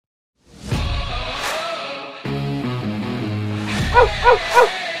Welcome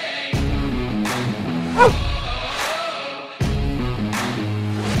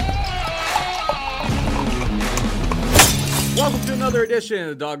to another edition of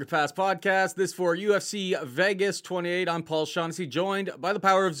the Dog Pass Podcast. This for UFC Vegas 28. I'm Paul Shaughnessy, joined by the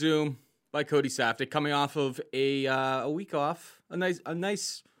power of Zoom by Cody Safdie, coming off of a week off. A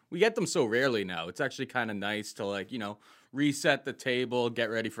nice. We get them so rarely now. It's actually kind of nice to reset the table, get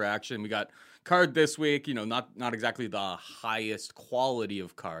ready for action. We got card this week. Not exactly the highest quality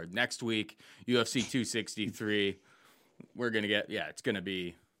of card. Next week, UFC 263. We're gonna get. It's gonna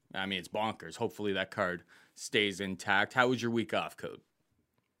be. It's bonkers. Hopefully that card stays intact. How was your week off, Code?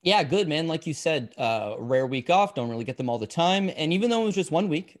 Yeah, good, man. Like you said, rare week off. Don't really get them all the time. And even though it was just 1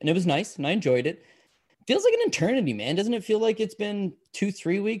 week and it was nice and I enjoyed it, feels like an eternity, man. Doesn't it feel like it's been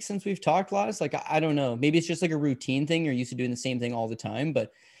 2-3 weeks since we've talked last? I don't know. Maybe it's just like a routine thing. You're used to doing the same thing all the time.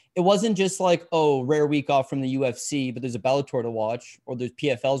 But it wasn't just like, oh, rare week off from the UFC, but there's a Bellator to watch, or there's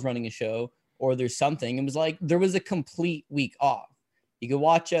PFL's running a show, or there's something. It was like there was a complete week off. You could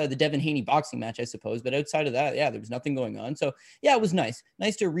watch the Devin Haney boxing match, I suppose. But outside of that, there was nothing going on. So, it was nice.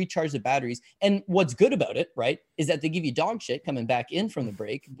 Nice to recharge the batteries. And what's good about it, right, is that they give you dog shit coming back in from the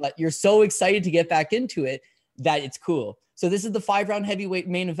break. But you're so excited to get back into it that it's cool. So this is the 5-round heavyweight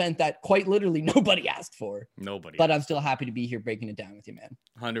main event that quite literally nobody asked for. Nobody. But I'm still happy to be here breaking it down with you, man.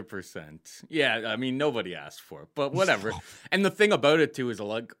 100%. Yeah, nobody asked for it, but whatever. And the thing about it, too, is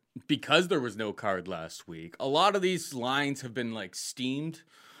because there was no card last week, a lot of these lines have been steamed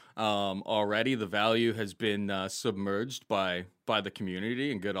already. The value has been submerged by the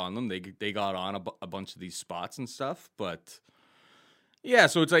community, and good on them. They got on a bunch of these spots and stuff, but yeah,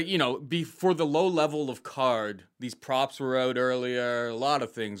 so it's for the low level of card, these props were out earlier. A lot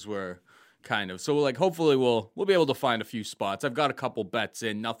of things were kind of. So hopefully we'll be able to find a few spots. I've got a couple bets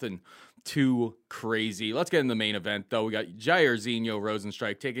in, nothing too crazy. Let's get in the main event though. We got Jairzinho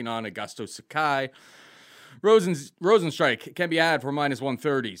Rozenstruik taking on Augusto Sakai. Rozenstruik can be had for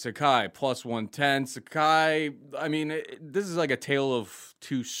 -130. Sakai plus 110. Sakai, this is like a tale of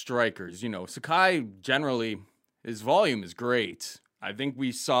two strikers. Sakai generally, his volume is great. I think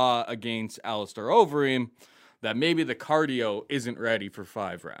we saw against Alistair Overeem that maybe the cardio isn't ready for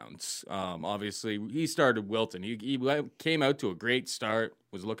 5 rounds. Obviously, he started wilting. He came out to a great start,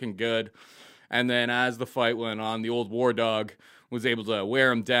 was looking good. And then as the fight went on, the old war dog was able to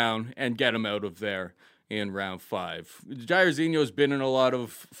wear him down and get him out of there in round 5. Jairzinho's been in a lot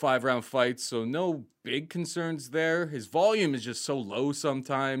of 5-round fights, so no big concerns there. His volume is just so low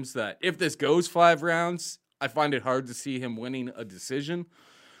sometimes that if this goes 5 rounds, I find it hard to see him winning a decision.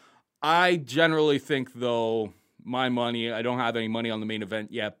 I generally think, though, my money, I don't have any money on the main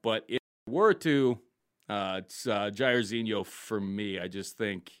event yet, but if it were to, it's Jairzinho for me. I just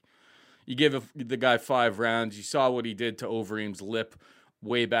think you give the guy 5 rounds. You saw what he did to Overeem's lip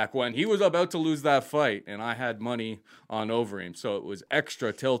way back when. He was about to lose that fight, and I had money on Overeem, so it was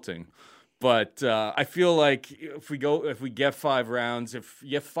extra tilting. But I feel like if we get 5 rounds, if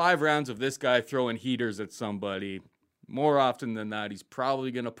you get 5 rounds of this guy throwing heaters at somebody, more often than that, he's probably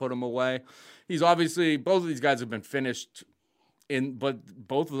going to put him away. He's obviously, both of these guys have been finished but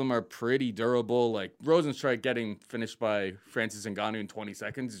both of them are pretty durable. Rozenstruik getting finished by Francis Ngannou in 20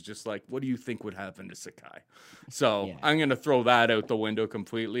 seconds is just what do you think would happen to Sakai? So yeah. I'm going to throw that out the window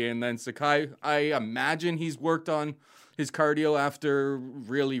completely. And then Sakai, I imagine he's worked on his cardio after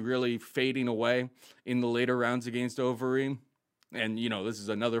really, really fading away in the later rounds against Overeem. And, this is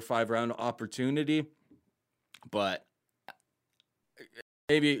another 5-round opportunity. But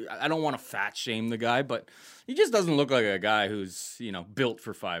maybe I don't want to fat shame the guy, but he just doesn't look like a guy who's, built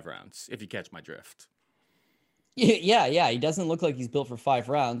for 5 rounds, if you catch my drift. Yeah. He doesn't look like he's built for 5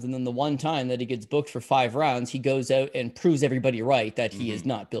 rounds. And then the one time that he gets booked for 5 rounds, he goes out and proves everybody right that he is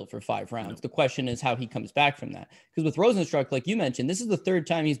not built for 5 rounds. Nope. The question is how he comes back from that. Because with Rozenstruik, like you mentioned, this is the 3rd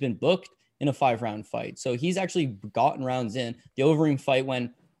time he's been booked in a 5-round fight. So he's actually gotten rounds in. The Overeem fight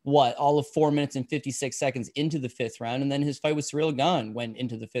went, all of 4 minutes and 56 seconds into the 5th round. And then his fight with Cyril Gane went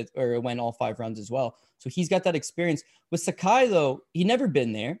into the 5th, or went all 5 rounds as well. So he's got that experience. With Sakai, though, he never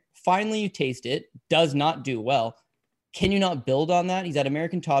been there. Finally, you taste it. Does not do well. Can you not build on that? He's at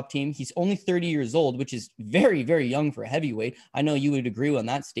American Top Team. He's only 30 years old, which is very, very young for a heavyweight. I know you would agree on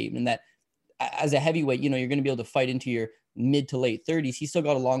that statement that as a heavyweight, you're going to be able to fight into your mid to late 30s. He's still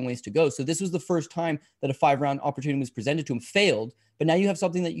got a long ways to go. So this was the first time that a 5-round opportunity was presented to him, failed, but now you have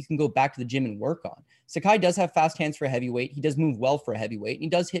something that you can go back to the gym and work on. Sakai does have fast hands for a heavyweight. He does move well for a heavyweight, and he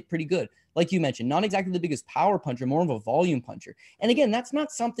does hit pretty good. Like you mentioned, not exactly the biggest power puncher, more of a volume puncher. And again, that's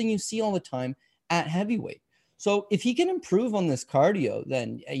not something you see all the time at heavyweight. So if he can improve on this cardio,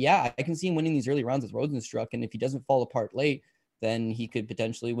 then yeah, I can see him winning these early rounds with Rozenstruik. And if he doesn't fall apart late, then he could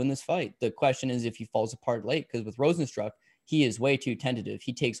potentially win this fight. The question is if he falls apart late, because with Rosenstruck, he is way too tentative.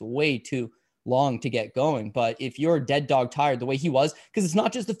 He takes way too long to get going. But if you're dead dog tired the way he was, because it's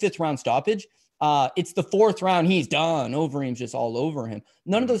not just the 5th round stoppage, it's the 4th round. He's done. Overeem's just all over him.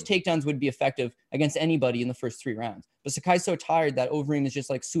 None of those takedowns would be effective against anybody in the first 3 rounds. But Sakai's so tired that Overeem is just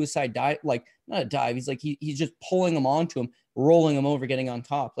like suicide dive, like not a dive. He's like, he's just pulling him onto him, rolling him over, getting on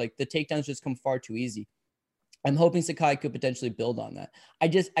top. Like the takedowns just come far too easy. I'm hoping Sakai could potentially build on that.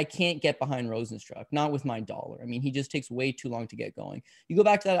 I can't get behind Rosenstruck, not with my dollar. I mean, he just takes way too long to get going. You go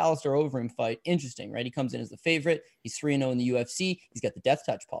back to that Alistair Overeem fight, interesting, right? He comes in as the favorite. He's 3-0 in the UFC. He's got the death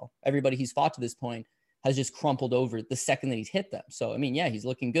touch, Paul. Everybody he's fought to this point has just crumpled over the second that he's hit them. So, I mean, yeah, he's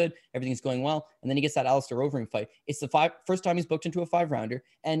looking good. Everything's going well. And then he gets that Alistair Overeem fight. It's the first time he's booked into a 5-rounder.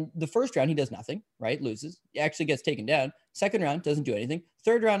 And the first round, he does nothing, right? Loses. He actually gets taken down. Second round, doesn't do anything.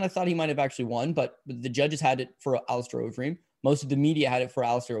 Third round, I thought he might have actually won, but the judges had it for Alistair Overeem. Most of the media had it for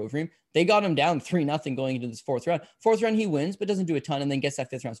Alistair Overeem. They got him down 3-0 going into this 4th round. 4th round, he wins, but doesn't do a ton, and then gets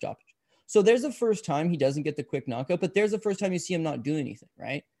that 5th round stoppage. So there's the first time he doesn't get the quick knockout, but there's the first time you see him not do anything,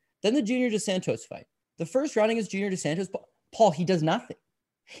 right? Then the Junior Dos Santos fight. The first round against Junior Dos Santos, Paul, he does nothing.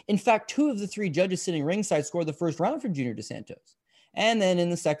 In fact, 2 of the 3 judges sitting ringside scored the first round for Junior Dos Santos. And then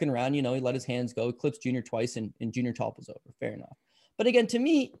in the second round, he let his hands go, clips Junior twice, and Junior topples over. Fair enough. But again, to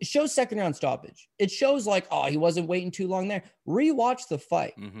me, it shows second round stoppage. It shows like, oh, he wasn't waiting too long there. Rewatch the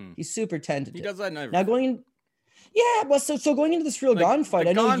fight. Mm-hmm. He's super tentative. He does that never. Now going in, yeah, well, so going into this real Gane fight,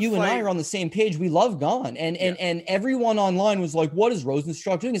 I know you and I are on the same page. We love Gane. And everyone online was like, what is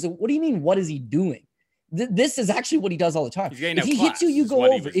Rosenstruck doing? I said, what do you mean, what is he doing? This is actually what he does all the time. If he hits you, you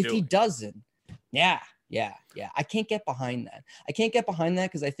go over. If he doesn't, yeah. I can't get behind that. I can't get behind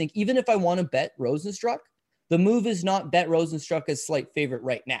that because I think even if I want to bet Rosenstruck, the move is not bet Rosenstruck as slight favorite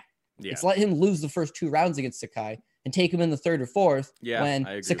right now. Yeah. It's let him lose the first 2 rounds against Sakai and take him in the 3rd or 4th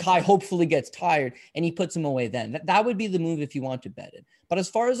when Sakai hopefully gets tired and he puts him away then. That would be the move if you want to bet it. But as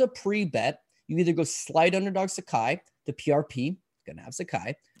far as a pre-bet, you either go slight underdog Sakai, the PRP, going to have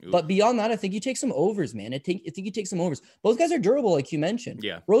Sakai. Oof. But beyond that, I think you take some overs, man. I think you take some overs. Both guys are durable, like you mentioned.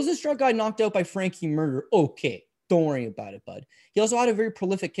 Yeah. Rosenstruck got knocked out by Frankie Murder. Okay, don't worry about it, bud. He also had a very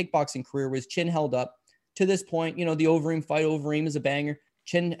prolific kickboxing career where his chin held up. To this point, the Overeem fight, Overeem is a banger.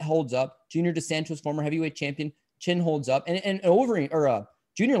 Chin holds up. Junior Dos Santos, former heavyweight champion, chin holds up. And Overeem, or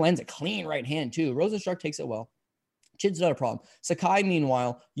Junior lands a clean right hand, too. Rosenstruck takes it well. Chin's not a problem. Sakai,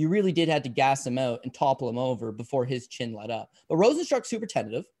 meanwhile, you really did have to gas him out and topple him over before his chin let up. But Rosenstruck's super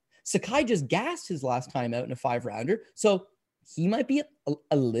tentative. Sakai just gassed his last time out in a 5-rounder. So he might be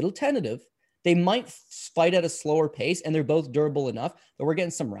a little tentative. They might fight at a slower pace, and they're both durable enough that we're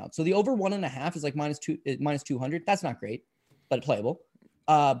getting some rounds. So the over 1.5 is like minus 200. That's not great, but playable.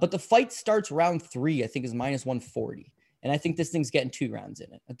 But the fight starts round 3, I think, is minus 140. And I think this thing's getting 2 rounds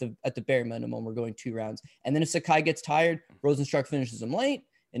in it. At the bare minimum, we're going 2 rounds. And then if Sakai gets tired, Rosenstruck finishes him late.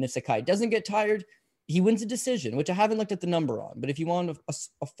 And if Sakai doesn't get tired, he wins a decision, which I haven't looked at the number on. But if you want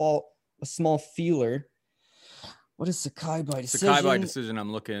a small feeler, what is Sakai by decision? Sakai by decision,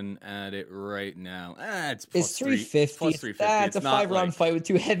 I'm looking at it right now. It's plus 350. Plus 350. That's a 5-round fight with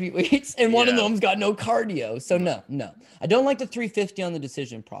 2 heavyweights, and one of them's got no cardio. So no. I don't like the 350 on the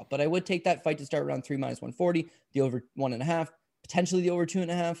decision prop, but I would take that fight to start round 3 minus 140, the over 1.5, potentially the over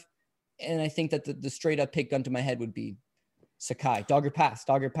 2.5. And I think that the straight up pick gun to my head would be Sakai. Dogger pass.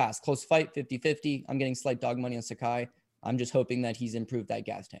 Close fight, 50-50. I'm getting slight dog money on Sakai. I'm just hoping that he's improved that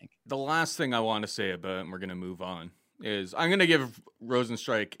gas tank. The last thing I want to say about it, and we're going to move on, is I'm going to give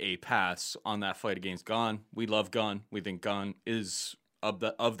Rosenstruck a pass on that fight against Gane. We love Gane. We think Gane is of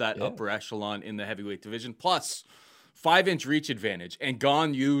that upper echelon in the heavyweight division. Plus, 5-inch reach advantage. And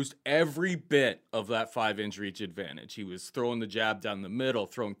Gane used every bit of that 5-inch reach advantage. He was throwing the jab down the middle,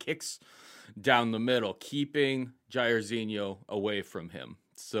 throwing kicks down the middle, keeping Jairzinho away from him.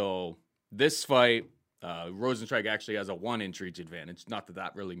 So this fight, Rosenstruck actually has a 1-inch reach advantage. Not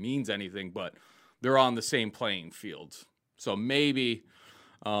that really means anything, but they're on the same playing field. So maybe,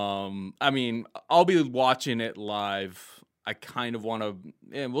 I'll be watching it live. I kind of want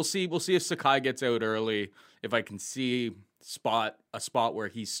to, we'll see if Sakai gets out early, if I can see a spot where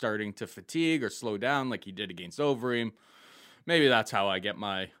he's starting to fatigue or slow down like he did against Overeem. Maybe that's how I get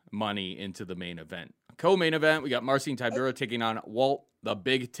my money into the main event. Co-main event, we got Marcin Tybura taking on Walt, the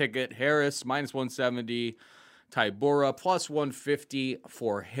big ticket Harris, minus 170. Tybura, plus 150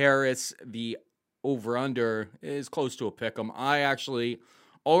 for Harris. The over-under is close to a pick'em. I actually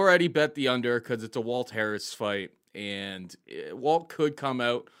already bet the under because it's a Walt Harris fight, and Walt could come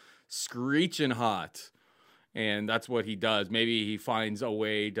out screeching hot, and that's what he does. Maybe he finds a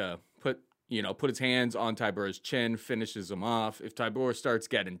way to put put his hands on Tybur's chin, finishes him off. If Tybur starts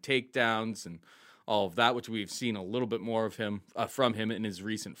getting takedowns and all of that, which we've seen a little bit more of him from him in his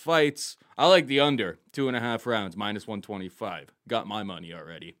recent fights, I like the under 2.5 rounds, -125. Got my money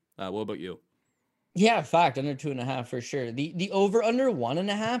already. What about you? Yeah, fact, under 2.5 for sure. The over under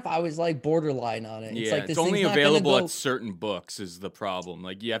 1.5, I was like borderline on it. It's like it's this only thing's not available gonna go. at certain books is the problem.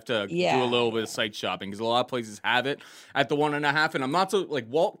 Like you have to do a Yeah, little bit of site shopping because a lot of places have it at the 1.5, and I'm not so like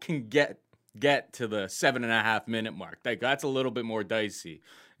Walt can get to the 7.5 minute mark. Like that's a little bit more dicey.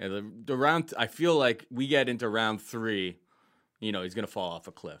 And the round, I feel like we get into round 3, he's gonna fall off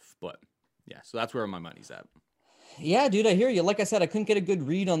a cliff. But yeah, so that's where my money's at. yeah, dude, I hear you. Like I said, I couldn't get a good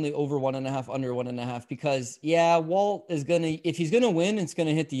read on the over 1.5, under 1.5 because Walt is gonna, if he's gonna win, it's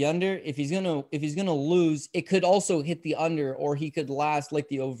gonna hit the under. If he's gonna lose, it could also hit the under, or he could last like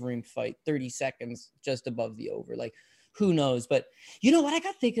the Overeem fight, 30 seconds just above the over. Like, who knows? But you know what? I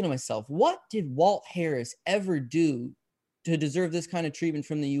got thinking to myself, what did Walt Harris ever do to deserve this kind of treatment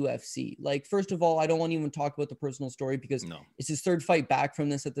from the UFC? Like, first of all, I don't want to even talk about the personal story because it's his 3rd fight back from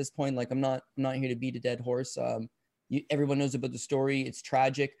this at this point. Like, I'm not here to beat a dead horse. Everyone knows about the story. It's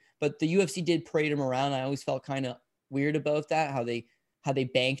tragic, but the UFC did parade him around. I always felt kind of weird about that, how they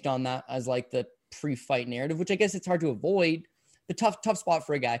banked on that as like the pre-fight narrative, which I guess it's hard to avoid. The tough spot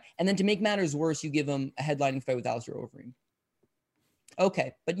for a guy. And then to make matters worse, you give him a headlining fight with Alistair Overeem.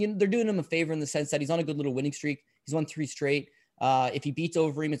 Okay, but they're doing him a favor in the sense that he's on a good little winning streak. He's won 3 straight. If he beats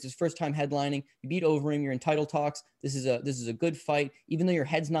Overeem, it's his first time headlining. You beat Overeem, you're in title talks. This is a good fight. Even though your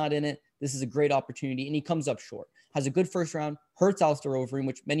head's not in it, this is a great opportunity. And he comes up short. Has a good first round, hurts Alistair Overeem,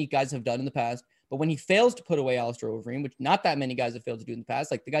 which many guys have done in the past. But when he fails to put away Alistair Overeem, which not that many guys have failed to do in the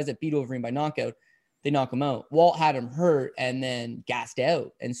past, like the guys that beat Overeem by knockout, they knock him out. Walt had him hurt and then gassed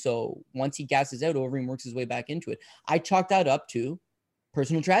out. And so once he gasses out, Overeem works his way back into it. I chalked that up to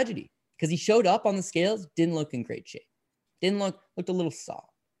personal tragedy because he showed up on the scales, didn't look in great shape. Looked a little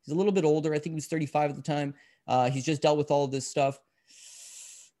soft. He's a little bit older. I think he was 35 at the time. He's just dealt with all of this stuff.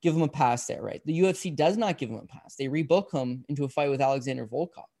 Give him a pass there, right? The UFC does not give him a pass. They rebook him into a fight with Alexander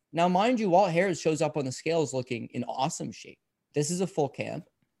Volkov. Now, mind you, Walt Harris shows up on the scales looking in awesome shape. This is a full camp.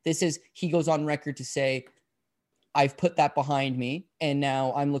 He goes on record to say, I've put that behind me, and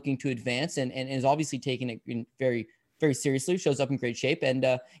now I'm looking to advance, and is obviously taking it in very, very seriously, shows up in great shape, and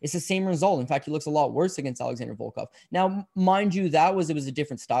it's the same result. In fact, he looks a lot worse against Alexander Volkov. Now, mind you, it was a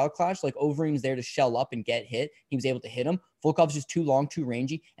different style clash. Like Overeem's there to shell up and get hit. He was able to hit him. Volkov's just too long, too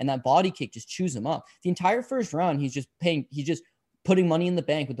rangy, and that body kick just chews him up. The entire first round, he's just putting money in the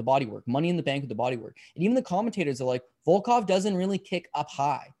bank with the body work, And even the commentators are like, Volkov doesn't really kick up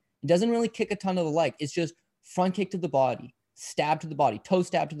high. He doesn't really kick a ton of the leg. It's just front kick to the body, stab to the body, toe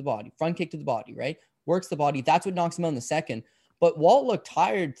stab to the body, front kick to the body, right? Works the body. That's what knocks him out in the second. But Walt looked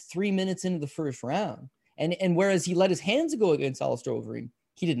tired 3 minutes into the first round. And whereas he let his hands go against Alistair Overeem,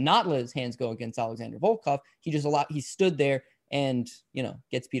 he did not let his hands go against Alexander Volkov. He stood there and,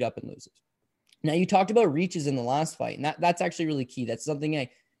 gets beat up and loses. Now, you talked about reaches in the last fight, and that's actually really key. That's something I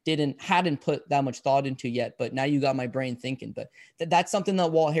hadn't put that much thought into yet, but now you got my brain thinking. But that's something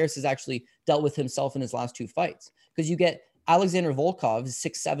that Walt Harris has actually dealt with himself in his last 2 fights, because you get Alexander Volkov is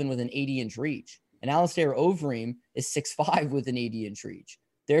 6'7" with an 80-inch reach, and Alistair Overeem is 6'5" with an 80-inch reach.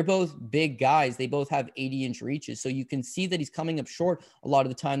 They're both big guys. They both have 80-inch reaches. So you can see that he's coming up short a lot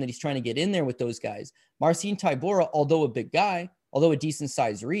of the time that he's trying to get in there with those guys. Marcin Tybura, although a big guy, although a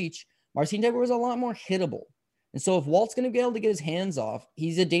decent-sized reach, Marcin Tybura is a lot more hittable. And so if Walt's going to be able to get his hands off,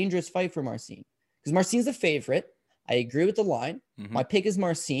 he's a dangerous fight for Marcin. Because Marcin's the favorite. I agree with the line. Mm-hmm. My pick is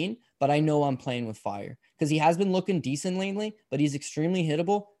Marcin, but I know I'm playing with fire. Because he has been looking decent lately, but he's extremely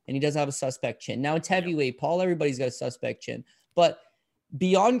hittable, and he does have a suspect chin. Now, it's heavyweight, Paul. Everybody's got a suspect chin. But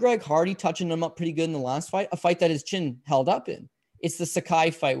beyond Greg Hardy touching him up pretty good in the last fight, a fight that his chin held up in, it's the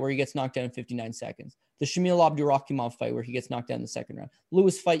Sakai fight where he gets knocked down in 59 seconds. The Shamil Abdurakhimov fight where he gets knocked down in the second round.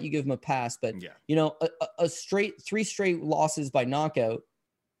 Lewis fight, you give him a pass, but a straight 3 straight losses by knockout.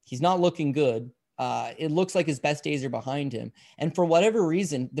 He's not looking good. It looks like his best days are behind him. And for whatever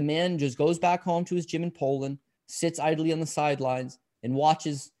reason, the man just goes back home to his gym in Poland, sits idly on the sidelines, and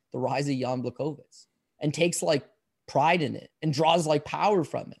watches the rise of Jan Blachowicz and takes like pride in it and draws like power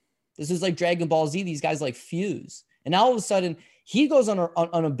from it. This is like Dragon Ball Z. These guys like fuse. And now all of a sudden, he goes on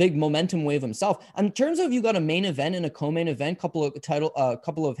a big momentum wave himself. In terms of, you got a main event and a co-main event, couple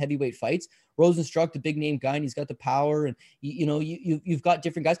of heavyweight fights. Rosenstruck, the big name guy, and he's got the power, and you've got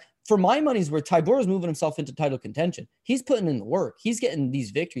different guys. For my money's worth, Tybura is moving himself into title contention. He's putting in the work. He's getting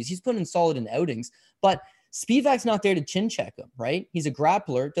these victories. He's putting in solid in outings. But Spivak's not there to chin check him, right? He's a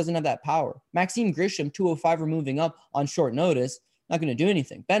grappler, doesn't have that power. Maxime Grisham, 205, are moving up on short notice. Not going to do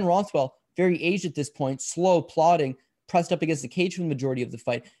anything. Ben Rothwell, very aged at this point, slow, plodding, pressed up against the cage for the majority of the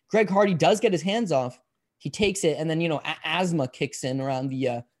fight. Greg Hardy does get his hands off. He takes it, and then, asthma kicks in around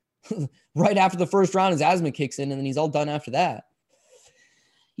the right after the first round. His asthma kicks in, and then he's all done after that.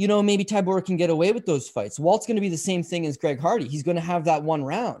 Maybe Tybura can get away with those fights. Walt's going to be the same thing as Greg Hardy. He's going to have that one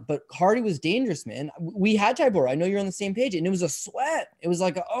round, but Hardy was dangerous, man. We had Tybura. I know you're on the same page, and it was a sweat. It was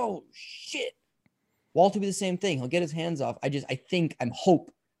like, oh shit. Walt will be the same thing. He'll get his hands off. I'm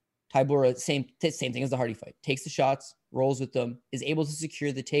hope Tybura, same thing as the Hardy fight. Takes the shots, rolls with them, is able to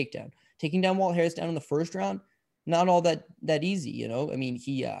secure the takedown. Taking down Walt Harris down in the first round, not all that easy, I mean,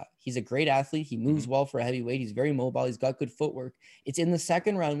 he's a great athlete. He moves well for a heavyweight. He's very mobile. He's got good footwork. It's in the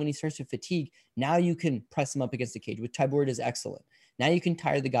second round when he starts to fatigue. Now you can press him up against the cage, which Tybura is excellent. Now you can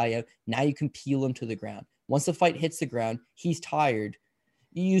tire the guy out. Now you can peel him to the ground. Once the fight hits the ground, he's tired.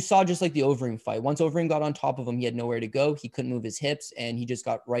 You saw just like the Overeem fight. Once Overeem got on top of him, he had nowhere to go. He couldn't move his hips, and he just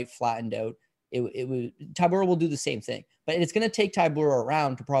got right flattened out. Tybura will do the same thing, but it's going to take Tybura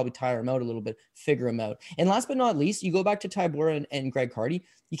around to probably tire him out a little bit, figure him out. And last but not least, you go back to Tybura and Greg Hardy.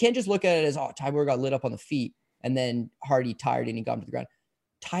 You can't just look at it as, Tybura got lit up on the feet and then Hardy tired and he got him to the ground.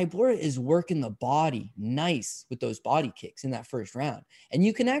 Tybura is working the body nice with those body kicks in that first round. And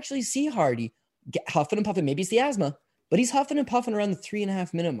you can actually see Hardy huffing and puffing. Maybe it's the asthma, but he's huffing and puffing around the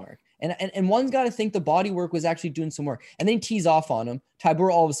 3.5 minute mark. And one's got to think the body work was actually doing some work. And then he tees off on him.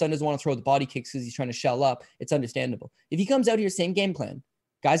 Tybura all of a sudden doesn't want to throw the body kicks because he's trying to shell up. It's understandable. If he comes out here, same game plan.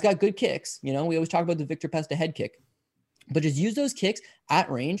 Guy's got good kicks. We always talk about the Victor Pesta head kick. But just use those kicks at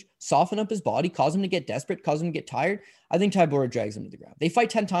range, soften up his body, cause him to get desperate, cause him to get tired. I think Tybura drags him to the ground. They fight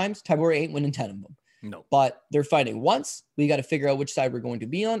 10 times. Tybura ain't winning 10 of them. No. But they're fighting once. We got to figure out which side we're going to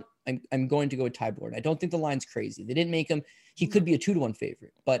be on. I'm going to go with Tybura. And I don't think the line's crazy. They didn't make him. He could be a 2-1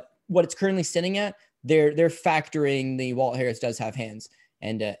 favorite. But what it's currently sitting at, they're factoring the Walt Harris does have hands.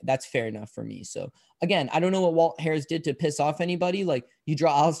 And that's fair enough for me. So, again, I don't know what Walt Harris did to piss off anybody. Like, you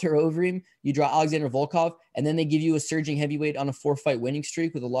draw Alistair Overeem, you draw Alexander Volkov, and then they give you a surging heavyweight on a 4-fight winning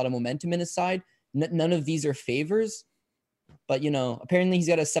streak with a lot of momentum in his side. None of these are favors. But, apparently he's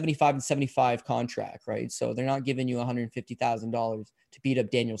got a 75-75 contract, right? So they're not giving you $150,000 to beat up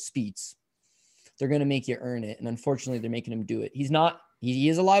Daniel Speets. They're going to make you earn it. And unfortunately, they're making him do it. He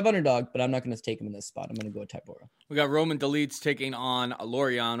is a live underdog, but I'm not going to take him in this spot. I'm going to go with Tybura. We got Roman Dolidze taking on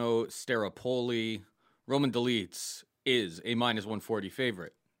Laureano Staropoli. Roman Dolidze is a -140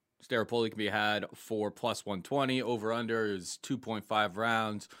 favorite. Staropoli can be had for +120. Over-under is 2.5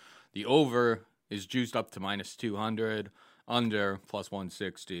 rounds. The over is juiced up to -200. Under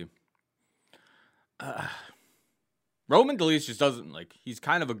 +160. Roman Dolidze just doesn't, he's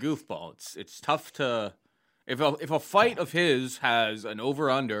kind of a goofball. It's tough to... If a fight of his has an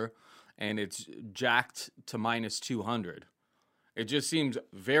over-under and it's jacked to -200, it just seems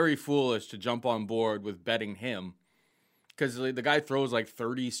very foolish to jump on board with betting him because the guy throws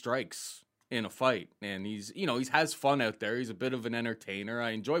 30 strikes in a fight, and he has fun out there. He's a bit of an entertainer.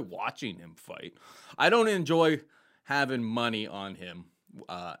 I enjoy watching him fight. I don't enjoy having money on him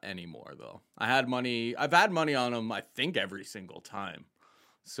anymore, though. I've had money on him, I think, every single time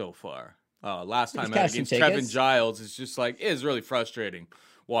so far. Last time against Kevin Giles, it's just it is really frustrating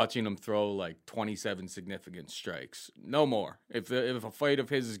watching him throw 27 significant strikes. No more. If a fight of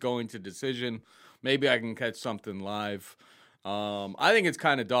his is going to decision, maybe I can catch something live. I think it's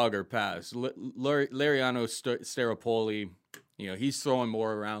kind of dog or pass. Laureano Staropoli, he's throwing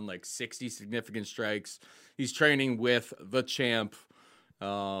more around 60 significant strikes. He's training with the champ,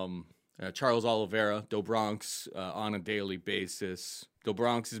 Charles Oliveira, Do Bronx, on a daily basis. Do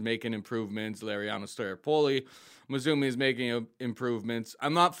Bronx is making improvements. Laureano Staropoli, I'm assuming, is making improvements.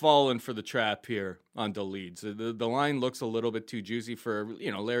 I'm not falling for the trap here on Dolidze. The line looks a little bit too juicy for,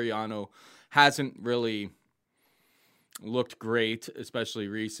 Laureano hasn't really looked great, especially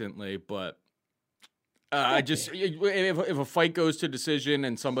recently, but I just, if a fight goes to decision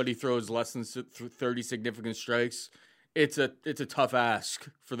and somebody throws less than 30 significant strikes, it's a tough ask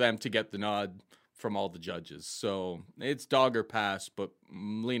for them to get the nod from all the judges. So it's dog or pass, but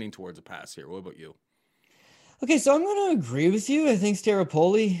I'm leaning towards a pass here. What about you? Okay, so I'm going to agree with you. I think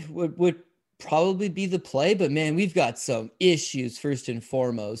Staropoli would probably be the play, but man, we've got some issues first and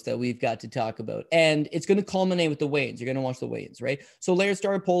foremost that we've got to talk about. And it's going to culminate with the weigh-ins. You're going to watch the weigh-ins, right? So Larry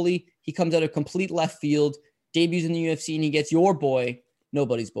Staropoli, he comes out of complete left field, debuts in the UFC, and he gets your boy,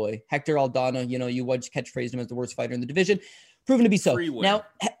 nobody's boy, Hector Aldana. You catchphrased him as the worst fighter in the division. Proven to be so. Now,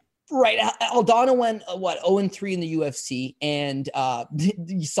 right, Aldana went 0-3 in the UFC, and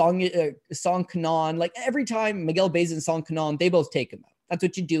Song Kanon, every time Miguel Baeza and Song Kanon, they both take him out. That's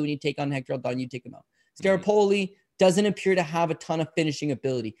what you do when you take on Hector Aldana, you take him out. Staropoli Doesn't appear to have a ton of finishing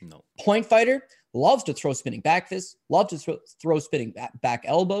ability. No. Point fighter, loves to throw spinning back fists, loves to throw spinning back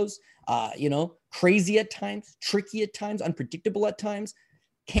elbows, crazy at times, tricky at times, unpredictable at times.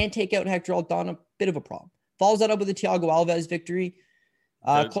 Can't take out Hector Aldana, bit of a problem. Follows that up with the Thiago Alves victory.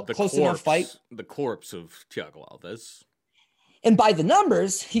 Close enough fight. The corpse of Thiago Alves. And by the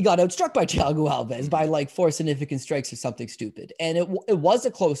numbers, he got outstruck by Thiago Alves by like 4 significant strikes or something stupid. And it was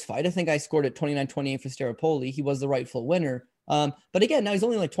a close fight. I think I scored at 29-28 for Staropoli. He was the rightful winner. But again, now he's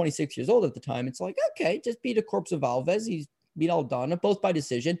only like 26 years old at the time. It's like, okay, just beat a corpse of Alves. He's beat Aldana, both by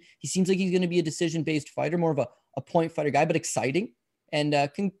decision. He seems like he's going to be a decision-based fighter, more of a point fighter guy, but exciting and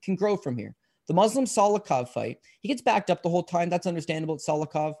can grow from here. The Muslim Salikov fight, he gets backed up the whole time. That's understandable. It's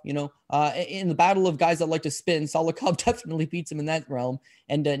Salikov, in the battle of guys that like to spin, Salikov definitely beats him in that realm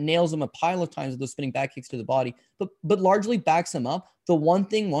and nails him a pile of times with those spinning back kicks to the body, but largely backs him up. The one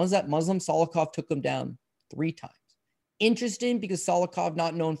thing was that Muslim Salikov took him down 3 times. Interesting because Salikov,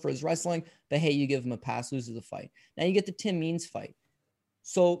 not known for his wrestling, but hey, you give him a pass, loses the fight. Now you get the Tim Means fight.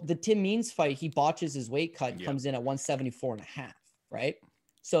 So the Tim Means fight, he botches his weight cut, comes in at 174.5, right?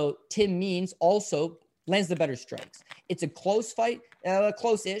 So Tim Means also lands the better strikes. It's a close fight,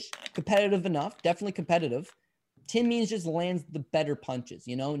 close-ish, competitive enough, definitely competitive. Tim Means just lands the better punches,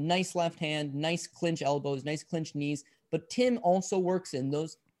 nice left hand, nice clinch elbows, nice clinch knees. But Tim also works in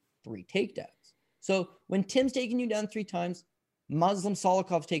those 3 takedowns. So when Tim's taking you down 3 times, Muslim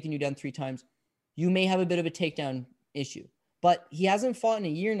Salikov's taking you down 3 times, you may have a bit of a takedown issue. But he hasn't fought in a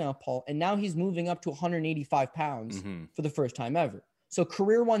year now, Paul, and now he's moving up to 185 pounds for the first time ever. So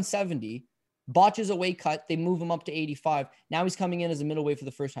career 170, botches a weight cut. They move him up to 85. Now he's coming in as a middleweight for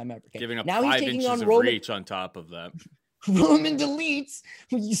the first time ever. Okay. Giving up now 5 inches of reach on top of that. Roman Dolidze,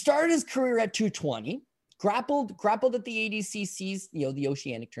 he started his career at 220, grappled at the ADCC's, the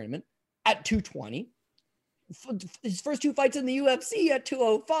Oceanic tournament at 220. His first 2 fights in the UFC at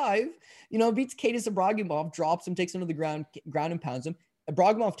 205, beats Kadis Ibragimov, drops him, takes him to the ground and pounds him.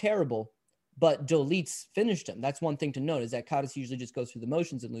 Ibragimov, terrible. But Dolidze finished him. That's one thing to note is that Kadis usually just goes through the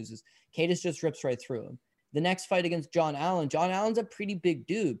motions and loses. Kadis just rips right through him. The next fight against John Allen. John Allen's a pretty big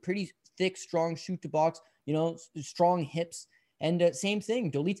dude, pretty thick, strong, shoot to box, strong hips. And same thing,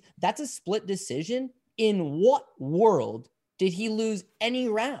 Dolidze. That's a split decision. In what world did he lose any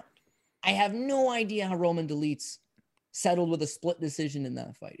round? I have no idea how Roman Dolidze settled with a split decision in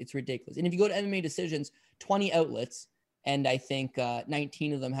that fight. It's ridiculous. And if you go to MMA decisions, 20 outlets, and I think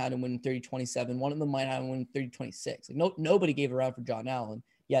 19 of them had him win 30-27. One of them might have him win 30-26. Like nobody gave a round for John Allen,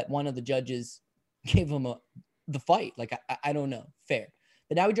 yet one of the judges gave him the fight. Like, I don't know. Fair.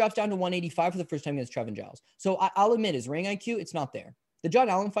 But now he drops down to 185 for the first time against Trevin Giles. So I'll admit his ring IQ, it's not there. The John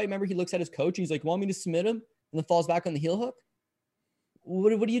Allen fight, remember, he looks at his coach. He's like, want me to submit him? And then falls back on the heel hook.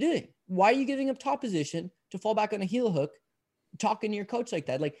 What are you doing? Why are you giving up top position to fall back on a heel hook, talking to your coach like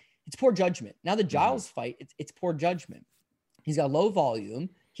that? Like, it's poor judgment. Now the Giles fight, it's poor judgment. He's got low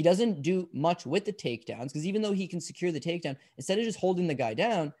volume. He doesn't do much with the takedowns because even though he can secure the takedown, instead of just holding the guy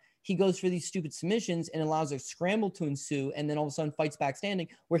down, he goes for these stupid submissions and allows a scramble to ensue and then all of a sudden fights back standing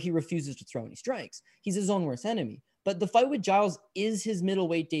where he refuses to throw any strikes. He's his own worst enemy. But the fight with Giles is his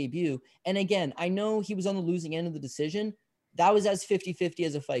middleweight debut. And again, I know he was on the losing end of the decision. That was as 50-50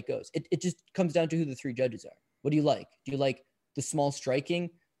 as a fight goes. It just comes down to who the 3 judges are. What do you like? Do you like the small striking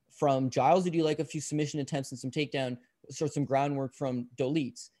from Giles, or do you like a few submission attempts and some takedown, some groundwork from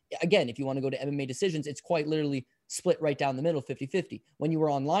Dolidze? Again, if you want to go to MMA decisions, it's quite literally split right down the middle, 50-50. When you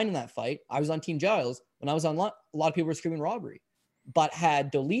were online in that fight, I was on Team Giles. When I was online, a lot of people were screaming robbery. But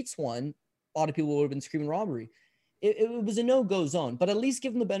had Dolidze won, a lot of people would have been screaming robbery. It was a no-go zone, but at least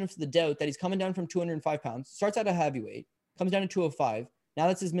give him the benefit of the doubt that he's coming down from 205 pounds, starts out a heavyweight, comes down to 205. Now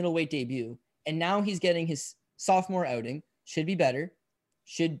that's his middleweight debut. And now he's getting his sophomore outing. Should be better.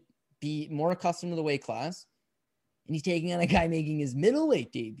 Should be more accustomed to the weight class. And he's taking on a guy making his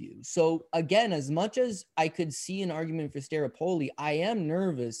middleweight debut. So again, as much as I could see an argument for Staropoli, I am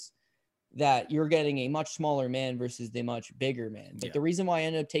nervous that you're getting a much smaller man versus the much bigger man. But the reason why I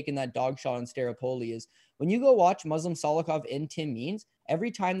ended up taking that dog shot on Staropoli is when you go watch Muslim Salikov and Tim Means, every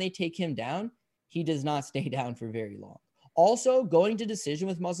time they take him down, he does not stay down for very long. Also, going to decision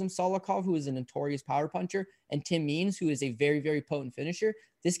with Muslim Salikov, who is a notorious power puncher, and Tim Means, who is a very, very potent finisher,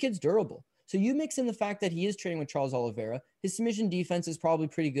 this kid's durable. So you mix in the fact that he is training with Charles Oliveira. His submission defense is probably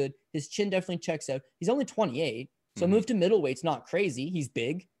pretty good. His chin definitely checks out. He's only 28. So move to middleweight's not crazy. He's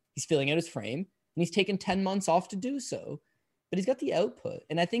big. He's filling out his frame. And he's taken 10 months off to do so. But he's got the output.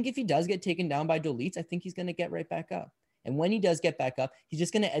 And I think if he does get taken down by Dolidze, I think he's going to get right back up. And when he does get back up, he's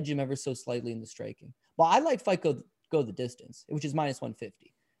just going to edge him ever so slightly in the striking. Well, I like fight go the distance, which is minus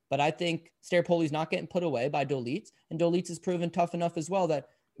 150. But I think Staropoli's not getting put away by Dolitz, and Dolitz has proven tough enough as well that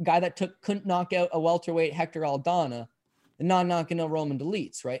a guy that couldn't knock out a welterweight Hector Aldana and not knocking out Roman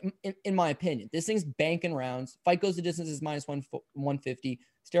Dolitz, right? In my opinion, this thing's banking rounds. Fight goes the distance is minus 150.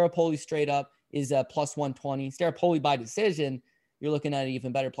 Staropoli straight up is plus 120. Staropoli by decision, you're looking at an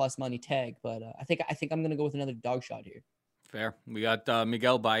even better plus money tag. But I think I'm going to go with another dog shot here. Fair. We got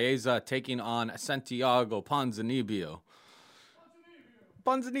Miguel Baeza taking on Santiago Ponzinibbio.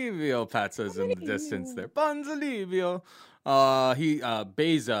 Ponzinibbio, Pat says in the distance there. Ponzinibbio.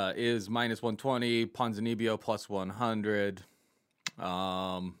 Baeza is minus 120. Ponzinibbio plus 100.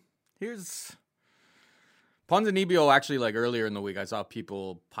 Here's Ponzinibbio. Actually, like earlier in the week, I saw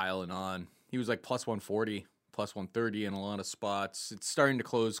people piling on. He was like plus 140, plus 130 in a lot of spots. It's starting to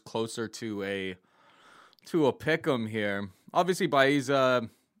close closer to a pick'em here. Obviously, Baeza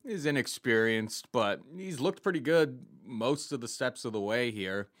is inexperienced, but he's looked pretty good most of the steps of the way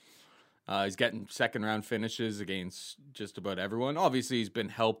here. He's getting second round finishes against just about everyone. Obviously, he's been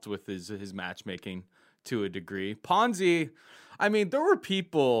helped with his matchmaking to a degree. Ponzi, I mean, there were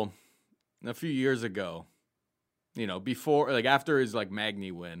people a few years ago, you know, before, like after his like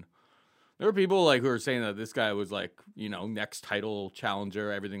Magny win, there were people like who were saying that this guy was like, you know, next title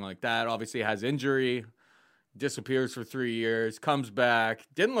challenger, everything like that. Obviously has injury, disappears for 3 years, comes back,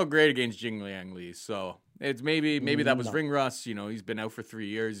 didn't look great against Jingliang Li. So it's maybe that was ring rust. You know, he's been out for 3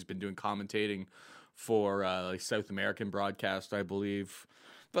 years. He's been doing commentating for like South American broadcast, I believe.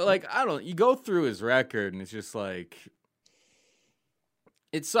 But like, you go through his record and it's just like,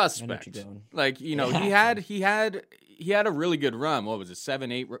 it's suspect. Like, you know, he had a really good run. What was it?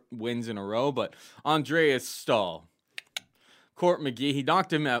 7-8 wins in a row. But Andreas Stahl, Court McGee, he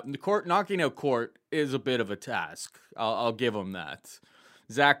knocked him out. Knocking out Court is a bit of a task. I'll give him that.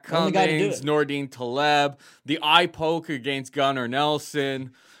 Zach Cummings, Nordine Taleb, the eye poke against Gunnar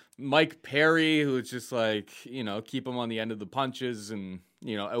Nelson, Mike Perry, who's just like, you know, keep him on the end of the punches and,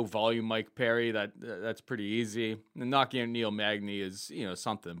 you know, out-volume Mike Perry. That's pretty easy. And knocking out Neil Magny is, you know,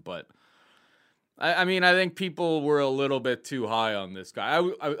 something. But, I mean, I think people were a little bit too high on this guy.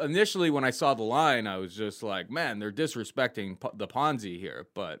 I initially, when I saw the line, I was just like, man, they're disrespecting the Ponzi here.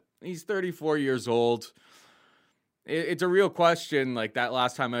 But he's 34 years old. It's a real question, like that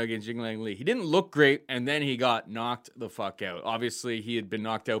last time out against Jingliang Li. He didn't look great, and then he got knocked the fuck out. Obviously, he had been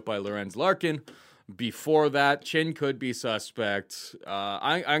knocked out by Lorenz Larkin. Before that, chin could be suspect.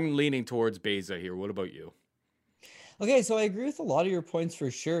 I'm leaning towards Baeza here. What about you? Okay, so I agree with a lot of your points for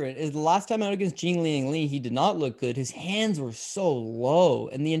sure. The last time out against Jingliang Li, he did not look good. His hands were so low,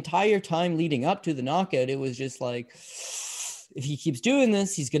 and the entire time leading up to the knockout, it was just like, if he keeps doing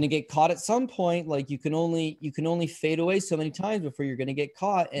this, he's going to get caught at some point. Like you can only fade away so many times before you're going to get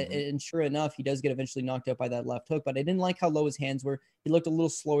caught. And sure enough, he does get eventually knocked out by that left hook. But I didn't like how low his hands were. He looked a little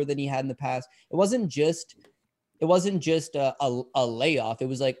slower than he had in the past. It wasn't just a layoff. It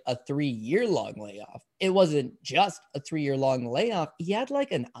was like a 3-year long layoff. It wasn't just a 3-year long layoff. He had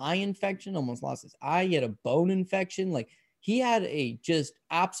like an eye infection, almost lost his eye. He had a bone infection. Like he had a just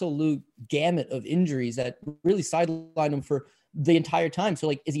absolute gamut of injuries that really sidelined him for the entire time. So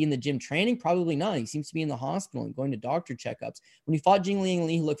like, is he in the gym training? Probably not. He seems to be in the hospital and going to doctor checkups. When he fought Jingliang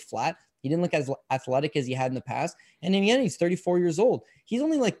Li, he looked flat. He didn't look as athletic as he had in the past. And in the end, he's 34 years old. He's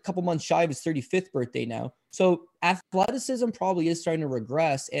only like a couple months shy of his 35th birthday now. So athleticism probably is starting to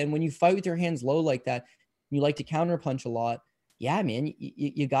regress. And when you fight with your hands low like that, you like to counterpunch a lot. Yeah, man,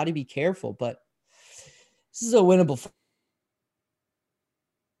 you got to be careful. But this is a winnable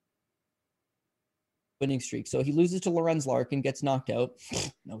winning streak. So he loses to Lorenz Larkin, gets knocked out.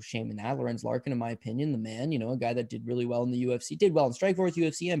 No shame in that. Lorenz Larkin, in my opinion, the man, you know, a guy that did really well in the UFC, did well in Strikeforce,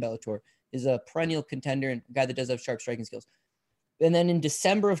 UFC, and Bellator, is a perennial contender and a guy that does have sharp striking skills. And then in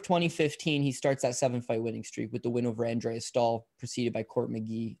December of 2015, he starts that 7-fight winning streak with the win over Andreas Stahl, preceded by Court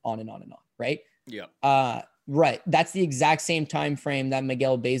McGee, on and on and on, right? Yeah. Right. That's the exact same time frame that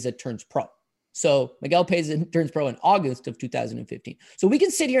Miguel Baeza turns pro. So Miguel Baeza turns pro in August of 2015. So we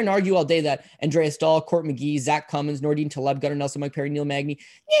can sit here and argue all day that Andreas Stahl, Court McGee, Zach Cummins, Nordine Taleb, Gunnar Nelson, Mike Perry, Neil Magny,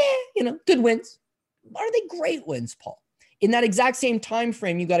 you know, good wins. Are they great wins, Paul? In that exact same time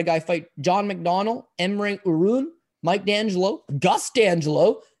frame, you got a guy fight John McDonnell, Emre Urun, Mike D'Angelo, Gus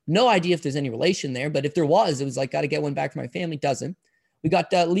D'Angelo. No idea if there's any relation there, but if there was, it was like, got to get one back for my family. Doesn't. We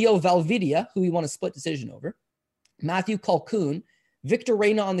got Leo Valvidia, who we won a split decision over. Matthew Colquhoun, Victor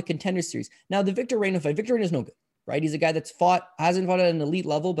Reina on the Contender Series. Now, the Victor Reina fight, Victor Reina is no good, right? He's a guy hasn't fought at an elite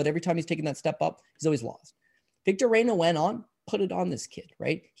level, but every time he's taken that step up, he's always lost. Victor Reina went on, put it on this kid,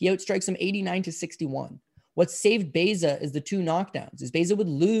 right? He outstrikes him 89-61. What saved Baeza is the 2 knockdowns. Is Baeza would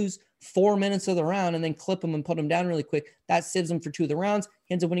lose 4 minutes of the round and then clip him and put him down really quick. That sieves him for 2 of the rounds.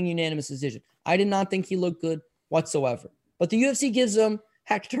 He ends up winning unanimous decision. I did not think he looked good whatsoever. But the UFC gives him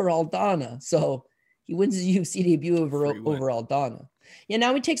Hector Aldana. So he wins his UFC debut over Aldana. Yeah,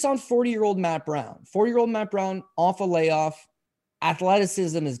 now he takes on 40-year-old Matt Brown. 40-year-old Matt Brown off a layoff.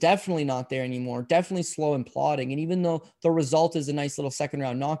 Athleticism is definitely not there anymore. Definitely slow and plodding. And even though the result is a nice little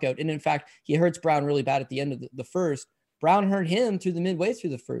second-round knockout, and in fact, he hurts Brown really bad at the end of the first, Brown hurt him through the midway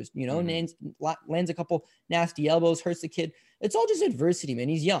through the first, lands a couple nasty elbows, hurts the kid. It's all just adversity, man.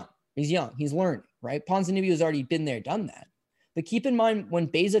 He's young. He's learning, right? Ponzinibbio has already been there, done that. But keep in mind, when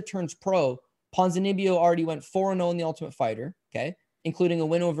Beza turns pro, Ponzinibbio already went 4-0 in the Ultimate Fighter, okay, including a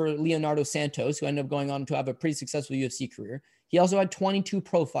win over Leonardo Santos, who ended up going on to have a pretty successful UFC career. He also had 22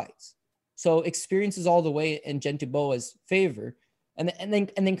 pro fights. So experience is all the way in Gentiboa's favor. And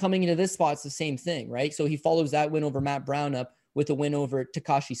then coming into this spot, it's the same thing, right? So he follows that win over Matt Brown up with a win over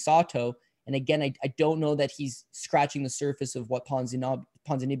Takashi Sato. And again, I don't know that he's scratching the surface of what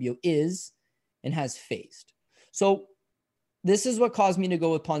Ponzinibbio is and has faced. So this is what caused me to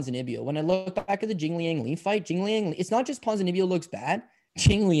go with Ponzinibbio. When I look back at the Jingliang Li fight, it's not just Ponzinibbio looks bad.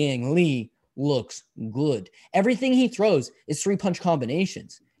 Jingliang Li looks good. Everything he throws is 3-punch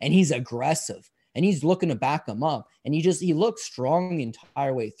combinations, and he's aggressive. And he's looking to back him up. And he looks strong the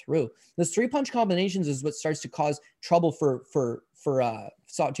entire way through. Those 3-punch combinations is what starts to cause trouble for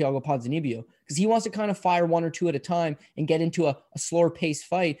Santiago Ponzinibbio, because he wants to kind of fire 1 or 2 at a time and get into a slower paced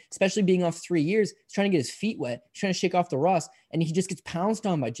fight, especially being off 3 years. He's trying to get his feet wet. He's trying to shake off the rust, and he just gets pounced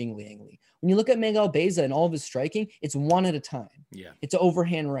on by Jingliang Li. When you look at Miguel Beza and all of his striking, it's 1 at a time. Yeah, it's an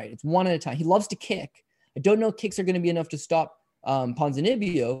overhand right. It's 1 at a time. He loves to kick. I don't know kicks are going to be enough to stop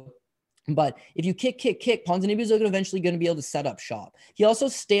Ponzinibbio. But if you kick, Ponzinibbio is eventually going to be able to set up shop. He also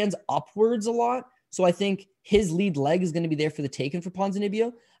stands upwards a lot. So I think his lead leg is going to be there for the taken for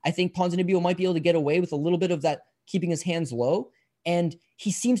Ponzinibbio. I think Ponzinibbio might be able to get away with a little bit of that, keeping his hands low. And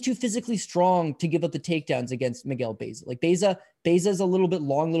he seems too physically strong to give up the takedowns against Miguel Beza. Like Beza is a little bit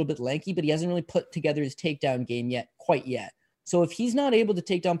long, a little bit lanky, but he hasn't really put together his takedown game quite yet. So if he's not able to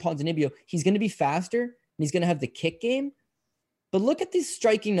take down Ponzinibbio, he's going to be faster and he's going to have the kick game. But look at these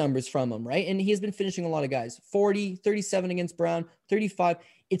striking numbers from him, right? And he has been finishing a lot of guys. 40, 37 against Brown, 35.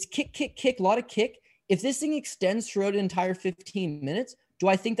 It's kick, a lot of kick. If this thing extends throughout an entire 15 minutes, do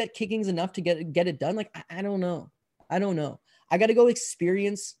I think that kicking is enough to get it done? Like, I don't know. I got to go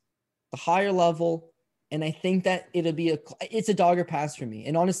experience the higher level. And I think that it's a dog or pass for me.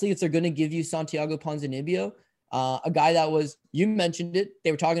 And honestly, if they're going to give you Santiago Ponzinibbio, a guy that was, you mentioned it,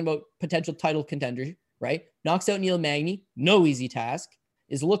 they were talking about potential title contender, right? Knocks out Neil Magny, no easy task,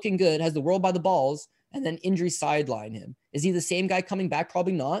 is looking good, has the world by the balls, and then injury sideline him. Is he the same guy coming back?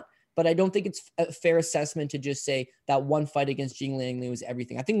 Probably not. But I don't think it's a fair assessment to just say that one fight against Jingliang Li was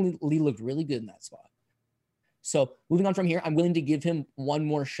everything. I think Li looked really good in that spot. So moving on from here, I'm willing to give him one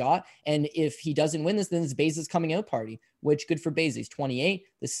more shot. And if he doesn't win this, then it's Beza's coming out party, which good for Beza. He's 28.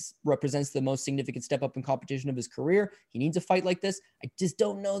 This represents the most significant step up in competition of his career. He needs a fight like this. I just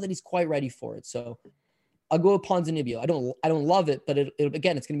don't know that he's quite ready for it. So I'll go with Ponzinibbio. I don't love it, but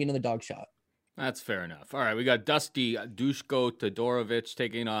again, it's going to be another dog shot. That's fair enough. All right, we got Dusty Dushko Todorovic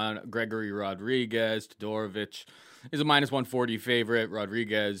taking on Gregory Rodriguez. Todorovic is a -140 favorite.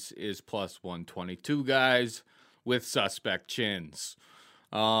 Rodriguez is +122, guys, with suspect chins.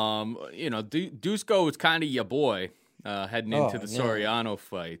 Dushko was kind of your boy heading into the Soriano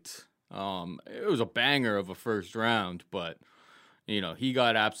fight. It was a banger of a first round, but, he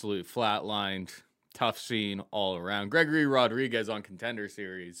got absolutely flatlined. Tough scene all around. Gregory Rodriguez on Contender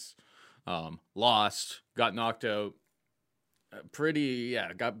Series lost, got knocked out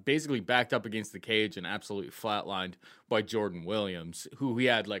got basically backed up against the cage and absolutely flatlined by Jordan Williams, who he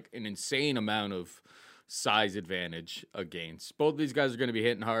had like an insane amount of size advantage against. Both these guys are going to be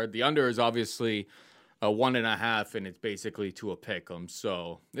hitting hard. The under is obviously a 1.5, and it's basically to a pick 'em.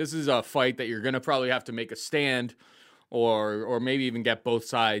 So this is a fight that you're going to probably have to make a stand or maybe even get both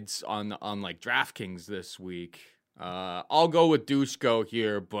sides on like DraftKings this week. I'll go with Dushko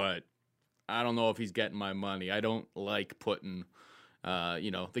here, but I don't know if he's getting my money. I don't like putting,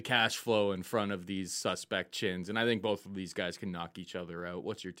 the cash flow in front of these suspect chins, and I think both of these guys can knock each other out.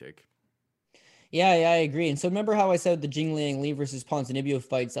 What's your take? Yeah, I agree. And so remember how I said the Jingliang Li versus Ponzinibbio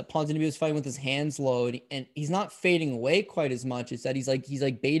fights, that Ponzinibbio's fighting with his hands low, and he's not fading away quite as much. It's that he's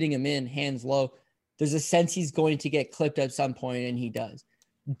like baiting him in, hands low. There's a sense he's going to get clipped at some point, and he does.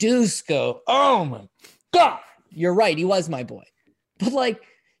 Dushko, oh my God. You're right. He was my boy. But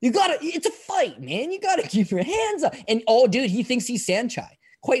it's a fight, man. You got to keep your hands up. And dude, he thinks he's Sanchai.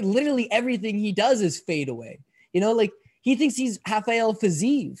 Quite literally everything he does is fade away. He thinks he's Rafael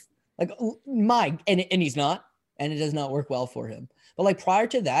Fiziev. Like and he's not, and it does not work well for him. But like prior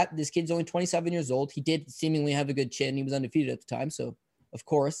to that, this kid's only 27 years old. He did seemingly have a good chin. He was undefeated at the time. So of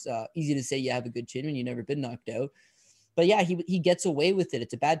course, easy to say you have a good chin when you've never been knocked out. But yeah, he gets away with it.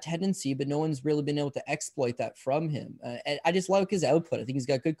 It's a bad tendency, but no one's really been able to exploit that from him. And I just like his output. I think he's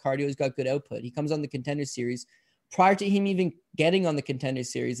got good cardio. He's got good output. He comes on the Contender Series. Prior to him even getting on the Contender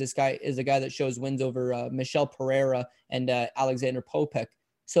Series, this guy is a guy that shows wins over Michel Pereira and Alexander Popek.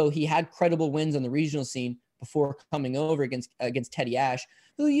 So he had credible wins on the regional scene before coming over against Teddy Ash,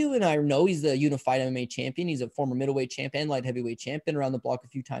 who you and I know he's the unified MMA champion. He's a former middleweight champion, light heavyweight champion, around the block a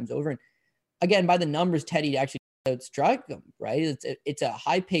few times over. And again, by the numbers, Teddy actually outstruck him, right? It's a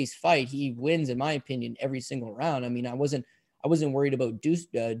high-paced fight. He wins, in my opinion, every single round. I mean, I wasn't worried about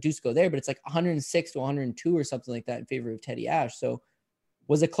Dusko there, but it's like 106 to 102 or something like that in favor of Teddy Ash. So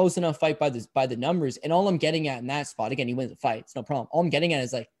was a close enough fight by the numbers. And all I'm getting at in that spot, again, he wins the fight. It's no problem. All I'm getting at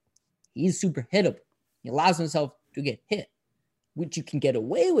is like, he's super hittable. He allows himself to get hit, which you can get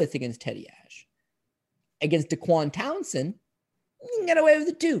away with against Teddy Ash. Against Daquan Townsend, you can get away with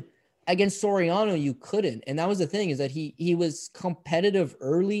it too. Against Soriano, you couldn't. And that was the thing, is that he was competitive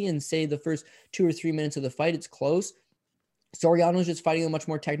early and say the first 2 or 3 minutes of the fight, it's close. Soriano's just fighting a much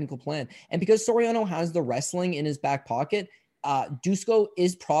more technical plan. And because Soriano has the wrestling in his back pocket, Dusko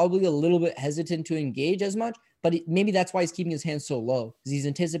is probably a little bit hesitant to engage as much, but maybe that's why he's keeping his hands so low, because he's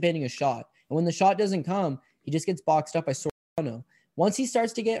anticipating a shot. And when the shot doesn't come, he just gets boxed up by Soriano. Once he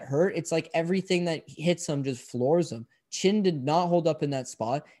starts to get hurt, it's like everything that hits him just floors him. Chin did not hold up in that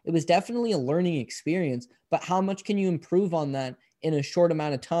spot. It was definitely a learning experience, but how much can you improve on that in a short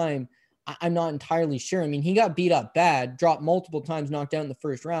amount of time? I'm not entirely sure. I mean, he got beat up bad, dropped multiple times, knocked out in the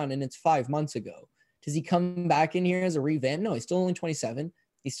first round, and it's 5 months ago. Does he come back in here as a revamp? No, he's still only 27.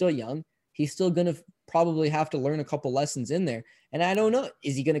 He's still young. He's still going to probably have to learn a couple lessons in there. And I don't know,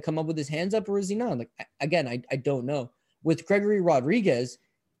 is he going to come up with his hands up or is he not? Like, again, I don't know. With Gregory Rodriguez,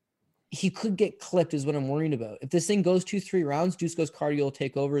 he could get clipped is what I'm worried about. If this thing goes 2-3 rounds, Dusko's cardio will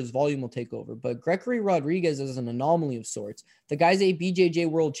take over, his volume will take over. But Gregory Rodriguez is an anomaly of sorts. The guy's a BJJ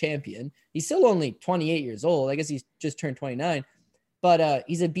world champion. He's still only 28 years old. I guess he's just turned 29. But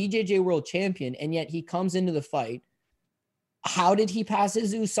he's a BJJ world champion, and yet he comes into the fight. How did he pass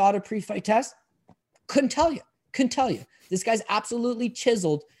his USADA pre-fight test? Couldn't tell you. This guy's absolutely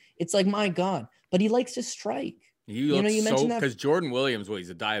chiseled. It's like, my God. But he likes to strike. You mentioned that because Jordan Williams, he's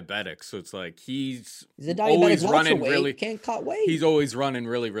a diabetic, so it's like he's a diabetic, always running really can't cut weight. He's always running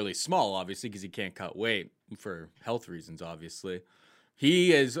really, really small, obviously, because he can't cut weight for health reasons. Obviously,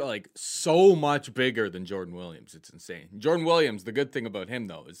 he is like so much bigger than Jordan Williams. It's insane. Jordan Williams. The good thing about him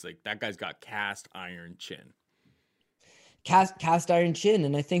though is like that guy's got cast iron chin. Cast iron chin,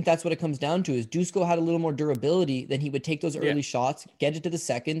 and I think that's what it comes down to. Is Dusko had a little more durability, then he would take those early shots, get it to the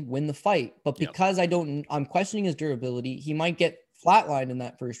second, win the fight. But because I'm questioning his durability, he might get flatlined in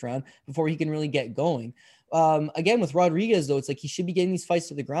that first round before he can really get going. Again, with Rodriguez though, it's like he should be getting these fights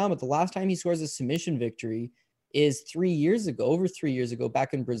to the ground, but the last time he scores a submission victory is over 3 years ago,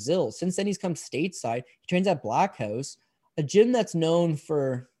 back in Brazil. Since then, he's come stateside. He trains at Black House, a gym that's known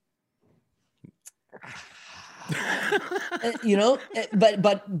for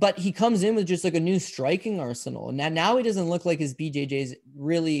but he comes in with just like a new striking arsenal. And now he doesn't look like his BJJ is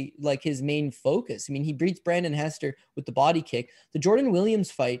really like his main focus. I mean, he beats Brandon Hester with the body kick. The Jordan Williams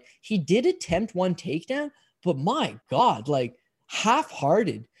fight, he did attempt one takedown, but my God, like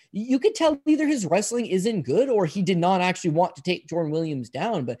half-hearted. You could tell either his wrestling isn't good or he did not actually want to take Jordan Williams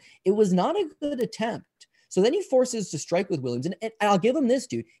down, but it was not a good attempt. So then he forces to strike with Williams. And I'll give him this,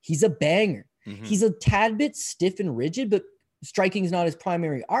 dude. He's a banger. Mm-hmm. He's a tad bit stiff and rigid, but striking is not his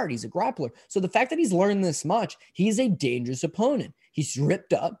primary art. He's a grappler. So the fact that he's learned this much, he's a dangerous opponent. He's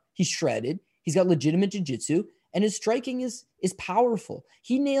ripped up. He's shredded. He's got legitimate jiu-jitsu. And his striking is powerful.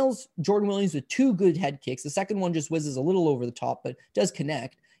 He nails Jordan Williams with 2 good head kicks. The second one just whizzes a little over the top, but does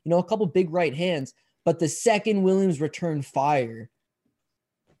connect. A couple big right hands. But the second Williams return fire,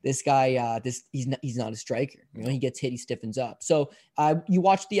 this guy, he's not a striker. He gets hit, he stiffens up. So you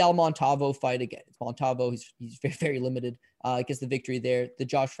watch the Al Montavo fight again. It's Montavo. He's very, very limited. Gets the victory there. The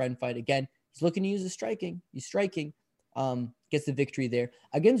Josh Friend fight again. He's looking to use his striking. He's striking. Gets the victory there.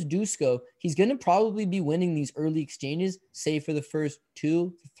 Against Dusko, he's going to probably be winning these early exchanges, say for the first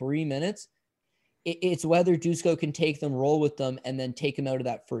 2 to 3 minutes. It's whether Dusko can take them, roll with them, and then take him out of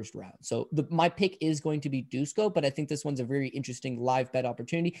that first round. So my pick is going to be Dusko, but I think this one's a very interesting live bet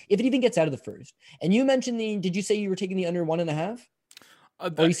opportunity if it even gets out of the first. And you mentioned did you say you were taking the under 1.5?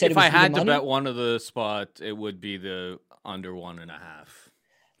 If I had to bet one of the spots, it would be the under 1.5.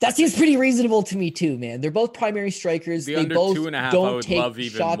 That seems pretty reasonable to me too, man. They're both primary strikers. The They under both 2.5, I don't would take love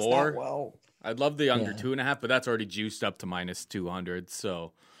even shots more. that well. I'd love the under Yeah. 2.5, but that's already juiced up to minus 200.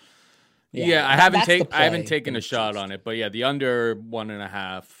 So yeah, Yeah, I haven't I taken taken a shot on it, but yeah, the under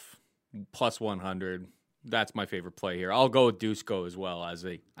 1.5 plus 100. That's my favorite play here. I'll go with Dusko as well as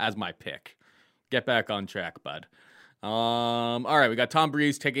my pick. Get back on track, bud. All right, we got Tom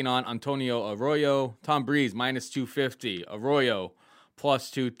Breeze taking on Antonio Arroyo. Tom Breeze minus 250. Arroyo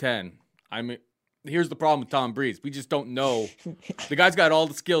plus 210. I mean, here's the problem with Tom Breeze. We just don't know. The guy's got all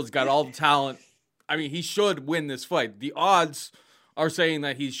the skills, got all the talent. I mean, he should win this fight. The odds are saying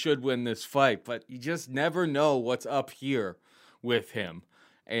that he should win this fight, but you just never know what's up here with him.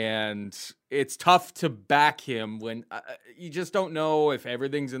 And it's tough to back him when you just don't know if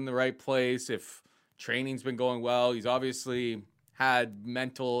everything's in the right place, if training's been going well. He's obviously had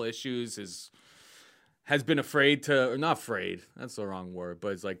mental issues, has been afraid to, or not afraid, that's the wrong word, but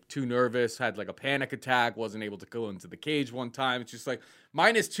it's like too nervous, had like a panic attack, wasn't able to go into the cage one time. It's just like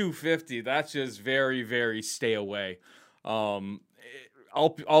minus 250. That's just very, very stay away.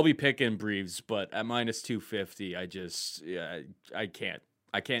 I'll be picking Breeze, but at minus 250, I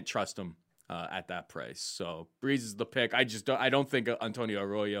can't trust him at that price. So Breeze is the pick. I don't think Antonio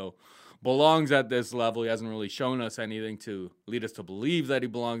Arroyo belongs at this level. He hasn't really shown us anything to lead us to believe that he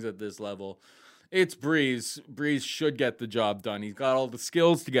belongs at this level. It's Breeze. Breeze should get the job done. He's got all the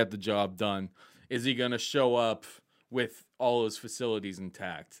skills to get the job done. Is he going to show up with all his facilities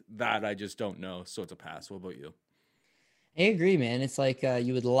intact? That I just don't know. So it's a pass. What about you? I agree, man. It's like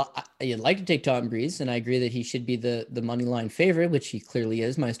you'd like to take Tom Breeze, and I agree that he should be the money line favorite, which he clearly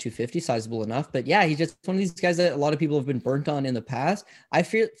is, minus 250, sizable enough. But yeah, he's just one of these guys that a lot of people have been burnt on in the past. I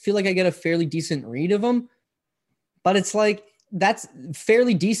feel like I get a fairly decent read of him, but it's like that's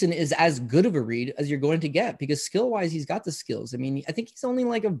fairly decent is as good of a read as you're going to get because skill-wise, he's got the skills. I mean, I think he's only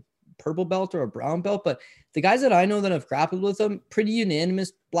like a purple belt or a brown belt, but the guys that I know that have grappled with him, pretty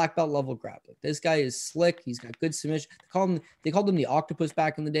unanimous black belt level grappling. This guy is slick. He's got good submission. They called him the octopus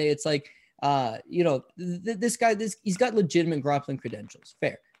back in the day. It's like, this guy, he's got legitimate grappling credentials.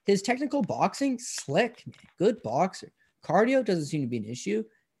 Fair. His technical boxing, slick, man, good boxer. Cardio doesn't seem to be an issue.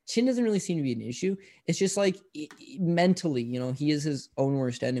 Chin doesn't really seem to be an issue. It's just like mentally, he is his own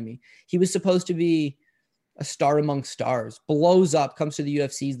worst enemy. He was supposed to be a star among stars, blows up, comes to the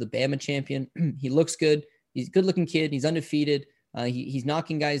UFC, he's the Bama champion. He looks good. He's a good looking kid. He's undefeated. He's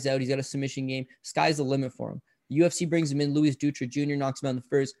knocking guys out. He's got a submission game. Sky's the limit for him. The UFC brings him in. Luis Dutra Jr. knocks him out in the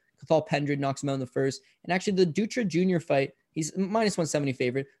first. Cathal Pendred knocks him out in the first. And actually the Dutra Jr. fight, he's minus 170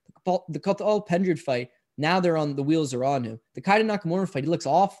 favorite. The Cathal Pendred fight, now the wheels are on him. The Kaida Nakamura fight, he looks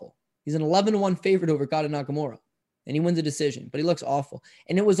awful. He's an 11-1 favorite over Kaida Nakamura. And he wins a decision, but he looks awful.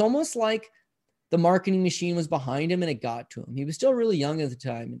 And it was almost like the marketing machine was behind him and it got to him. He was still really young at the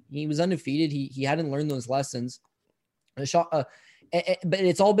time. He was undefeated. He hadn't learned those lessons. But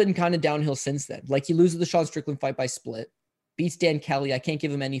it's all been kind of downhill since then. Like he loses the Sean Strickland fight by split, beats Dan Kelly. I can't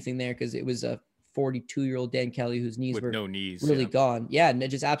give him anything there because it was a 42-year-old Dan Kelly whose knees were no knees, really gone. Yeah,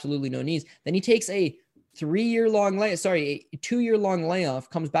 just absolutely no knees. Then he takes a 2-year long layoff,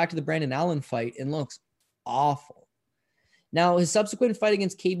 comes back to the Brandon Allen fight and looks awful. Now, his subsequent fight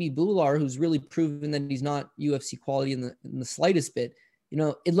against KB Bular, who's really proven that he's not UFC quality in the slightest bit,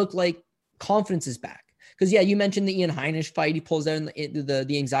 it looked like confidence is back. Because, yeah, you mentioned the Ian Heinisch fight. He pulls out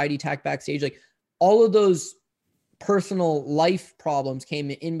the anxiety attack backstage. Like, all of those personal life problems came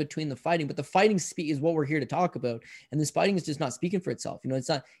in between the fighting. But the fighting is what we're here to talk about. And this fighting is just not speaking for itself.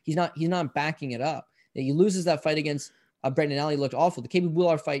 He's not backing it up. He loses that fight against Brendan Allen. Looked awful. The KB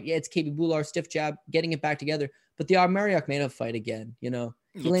Bular fight, yeah, it's KB Bular, stiff jab, getting it back together. But the Mario Akhmedov fight again, he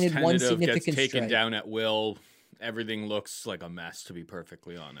landed one significant gets taken strike. Down at will. Everything looks like a mess, to be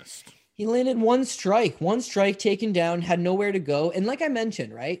perfectly honest. He landed one strike taken down, had nowhere to go. And like I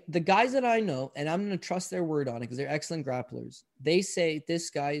mentioned, right, the guys that I know, and I'm going to trust their word on it because they're excellent grapplers. They say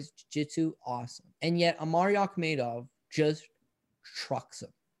this guy's jiu-jitsu awesome. And yet Mario Akhmedov just trucks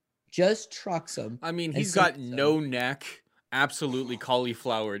him. I mean, he's got no neck, absolutely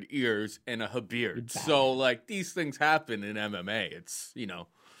cauliflowered ears, and a beard. So, like, these things happen in MMA. It's,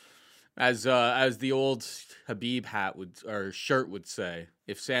 as the old Habib shirt would say,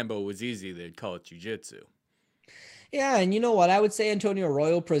 if Sambo was easy, they'd call it jiu-jitsu. Yeah, and you know what? I would say Antonio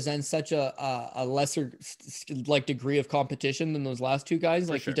Arroyo presents such a lesser degree of competition than those last two guys.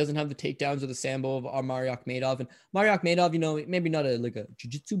 Like He doesn't have the takedowns or the sambo of Mario Akhmedov. And Mario Akhmedov, maybe not a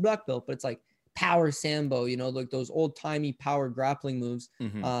jiu-jitsu black belt, but it's like power sambo, like those old-timey power grappling moves.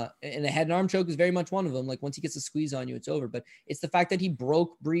 Mm-hmm. And a head and arm choke is very much one of them. Like once he gets a squeeze on you, it's over. But it's the fact that he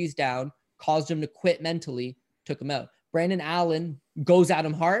broke Breeze down, caused him to quit mentally, took him out. Brandon Allen goes at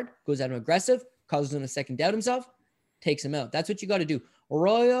him hard, goes at him aggressive, causes him to second doubt himself, takes him out. That's what you got to do.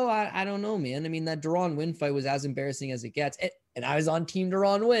 Arroyo, I don't know, man. I mean, that Deron Winn fight was as embarrassing as it gets. And I was on team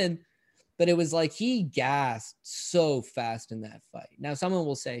Deron Winn, but it was like he gassed so fast in that fight. Now, someone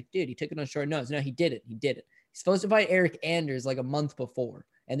will say, dude, he took it on short notice. No, he did it. He did it. He's supposed to fight Eric Anders like a month before,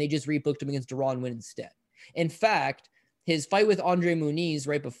 and they just rebooked him against Deron Winn instead. In fact, his fight with Andre Muniz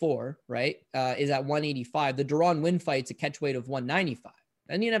right before, right, is at 185. The Deron Winn fight's a catch weight of 195.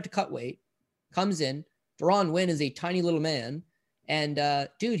 Then you don't have to cut weight. Comes in. Deron Winn is a tiny little man. And,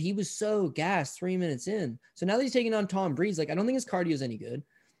 dude, he was so gassed 3 minutes in. So now that he's taking on Tom Breeze, like, I don't think his cardio is any good.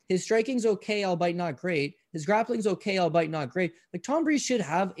 His striking's okay, albeit not great. His grappling's okay, albeit not great. Like, Tom Breeze should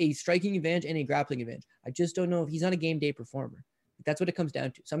have a striking advantage and a grappling advantage. I just don't know if he's not a game day performer. That's what it comes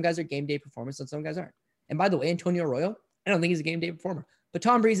down to. Some guys are game day performers and some guys aren't. And by the way, Antonio Arroyo, I don't think he's a game day performer. But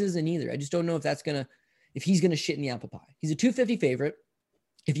Tom Breeze isn't either. I just don't know if he's going to shit in the apple pie. He's a 250 favorite.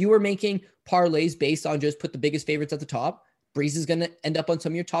 If you were making parlays based on just put the biggest favorites at the top, Breeze is going to end up on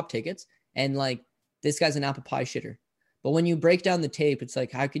some of your top tickets. And like, this guy's an apple pie shitter. But when you break down the tape, it's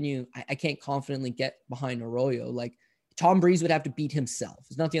like, how can you, I can't confidently get behind Arroyo. Like, Tom Breeze would have to beat himself.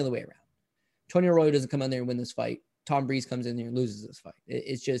 It's not the other way around. Tony Arroyo doesn't come in there and win this fight. Tom Breeze comes in there and loses this fight.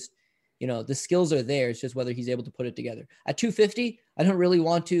 It's just, you know, the skills are there. It's just whether he's able to put it together. At 250, I don't really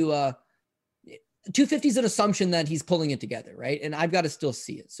want to, 250 is an assumption that he's pulling it together, right? And I've got to still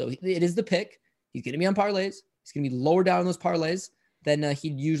see it. So it is the pick. He's going to be on parlays. He's going to be lower down on those parlays than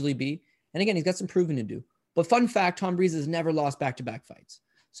he'd usually be. And again, he's got some proving to do. But fun fact, Tom Breeze has never lost back-to-back fights.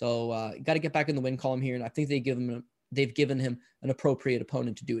 So got to get back in the win column here. And I think they've given him an appropriate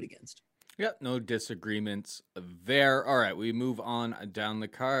opponent to do it against. Yep, no disagreements there. All right, we move on down the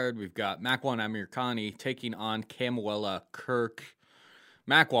card. We've got Makwan Amirkhani taking on Camuela Kirk.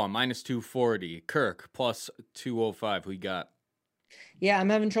 Makwan minus 240. Kirk plus 205. We got. Yeah, I'm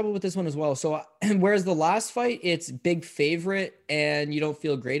having trouble with this one as well. So whereas the last fight, it's big favorite and you don't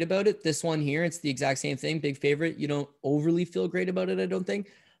feel great about it. This one here, it's the exact same thing. Big favorite. You don't overly feel great about it, I don't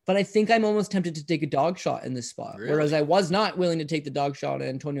think. But I think I'm almost tempted to take a dog shot in this spot. Really? Whereas I was not willing to take the dog shot on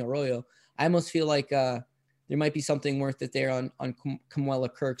Antonio Arroyo. I almost feel like there might be something worth it there on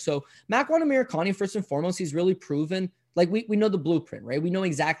Camuela Kirk. So Makwan Amirkhani, first and foremost, he's really proven, like we know the blueprint, right? We know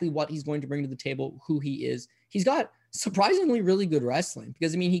exactly what he's going to bring to the table, who he is. He's got surprisingly really good wrestling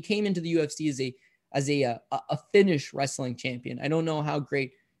because, I mean, he came into the UFC as a Finnish wrestling champion. I don't know how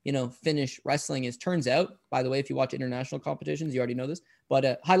great, you know, Finnish wrestling is. Turns out, by the way, if you watch international competitions, you already know this,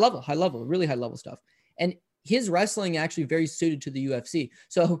 but high level, really high level stuff. And his wrestling actually very suited to the UFC.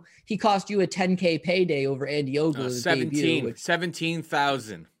 So he cost you a 10K payday over Andy Ogle.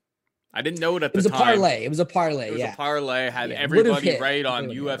 17,000. I didn't know it at the time. It was a parlay. It was a parlay. It was a parlay. Had everybody right on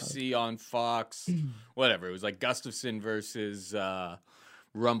UFC, on Fox, whatever. It was like Gustafsson versus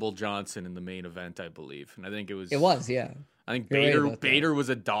Rumble Johnson in the main event, I believe. And I think it was. It was, yeah. I think Bader was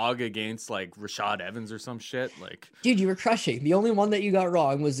a dog against like Rashad Evans or some shit. Like, dude, you were crushing. The only one that you got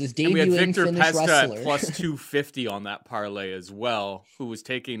wrong was this debuting we had Victor Finnish Pesta wrestler. At plus 250 on that parlay as well, who was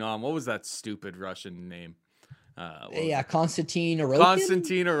taking on, what was that stupid Russian name? Konstantin Arokin.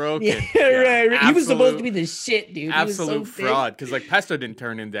 Konstantin Arokin. Yeah, right. He was supposed to be the shit, dude. Absolute fraud. Because like Pesta didn't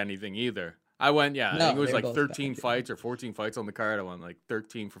turn into anything either. I went, I think it was like 13 fights or 14 fights on the card. I went like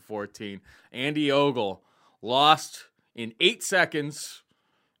 13 for 14. Andy Ogle lost in 8 seconds,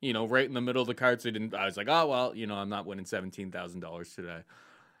 you know, right in the middle of the card. So I was like, oh, well, you know, I'm not winning $17,000 today.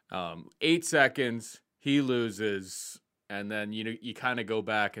 8 seconds, he loses. And then, you know, you kind of go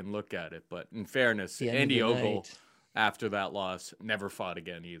back and look at it. But in fairness, Andy Ogle, after that loss, never fought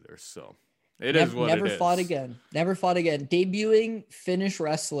again either. So it is what it is. Never fought again. Debuting Finnish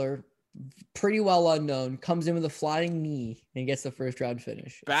wrestler, pretty well unknown, comes in with a flying knee and gets the first round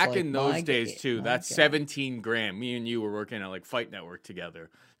finish. Back in those days, too, that's 17 grand. Me and you were working at like Fight Network together.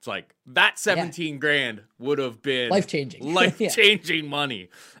 It's like that 17 grand would have been life-changing money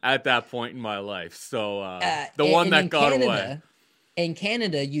at that point in my life. So the one that got away. In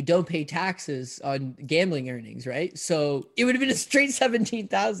Canada, you don't pay taxes on gambling earnings, right? So it would have been a straight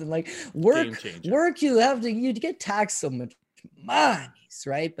 17,000. Like work, you get taxed so much money,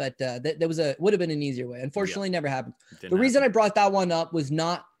 right? But that would have been an easier way. Unfortunately, never happened. The reason I brought that one up was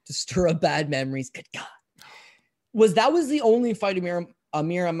not to stir up bad memories. Good God, that was the only fight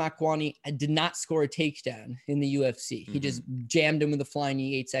Amir Makwan did not score a takedown in the UFC. He just jammed him with a flying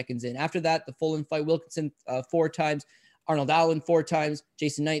knee 8 seconds in. After that, the Fulton fight, Wilkinson 4 times, Arnold Allen 4 times,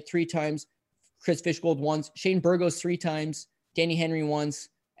 Jason Knight 3 times, Chris Fishgold once, Shane Burgos 3 times, Danny Henry once,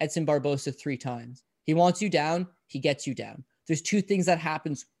 Edson Barbosa 3 times. He wants you down, he gets you down. There's 2 things that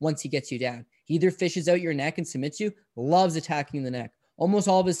happens once he gets you down. He either fishes out your neck and submits you, loves attacking the neck. Almost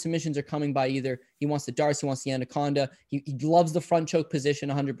all of his submissions are coming by either he wants the darts, he wants the anaconda. He loves the front choke position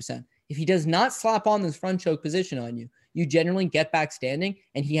 100%. If he does not slap on this front choke position on you, you generally get back standing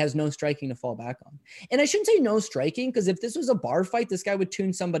and he has no striking to fall back on. And I shouldn't say no striking, because if this was a bar fight, this guy would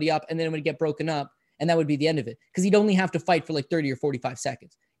tune somebody up and then it would get broken up and that would be the end of it, because he'd only have to fight for like 30 or 45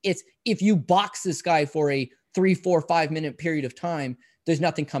 seconds. It's if you box this guy for a 3, 4, 5 minute period of time, there's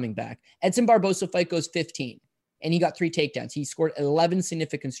nothing coming back. Edson Barbosa fight goes 15. And he got 3 takedowns. He scored 11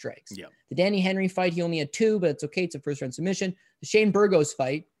 significant strikes. Yep. The Danny Henry fight, he only had 2, but it's okay. It's a first-round submission. The Shane Burgos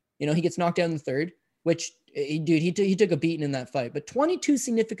fight, he gets knocked down in the 3rd, which, he took a beating in that fight. But 22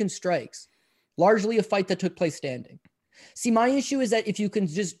 significant strikes, largely a fight that took place standing. See, my issue is that if you can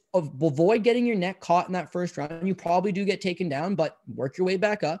just avoid getting your neck caught in that first round, you probably do get taken down, but work your way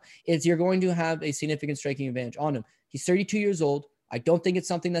back up, you're going to have a significant striking advantage on him. He's 32 years old. I don't think it's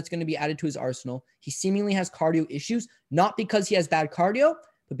something that's going to be added to his arsenal. He seemingly has cardio issues, not because he has bad cardio,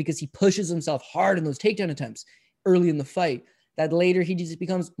 but because he pushes himself hard in those takedown attempts early in the fight, that later he just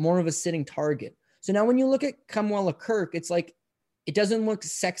becomes more of a sitting target. So now when you look at Kamwala Kirk, it's like, it doesn't look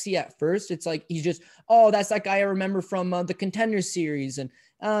sexy at first. It's like, he's just, that's that guy I remember from the Contender series. And,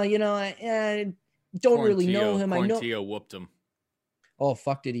 I don't really know him. Portillo whooped him. Oh,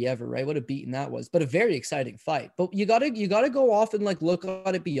 fuck, did he ever, right? What a beating that was. But a very exciting fight. But you gotta go off and like look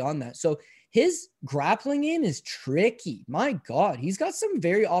at it beyond that. So his grappling game is tricky. My God, he's got some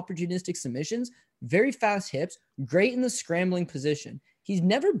very opportunistic submissions, very fast hips, great in the scrambling position. He's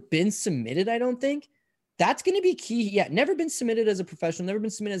never been submitted, I don't think. That's going to be key. Yeah, never been submitted as a professional, never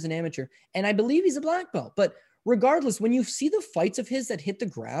been submitted as an amateur. And I believe he's a black belt. But regardless, when you see the fights of his that hit the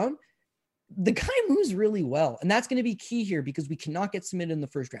ground, the guy moves really well. And that's going to be key here, because we cannot get submitted in the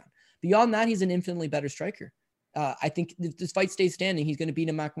first round. Beyond that, he's an infinitely better striker. I think if this fight stays standing, he's going to beat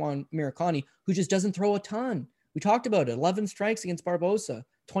a Makwan Mirikani, who just doesn't throw a ton. We talked about it. 11 strikes against Barbosa,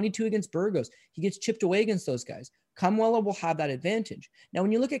 22 against Burgos. He gets chipped away against those guys. Kamwala will have that advantage. Now,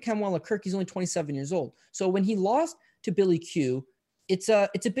 when you look at Kamwala Kirk, he's only 27 years old. So when he lost to Billy Q, it's a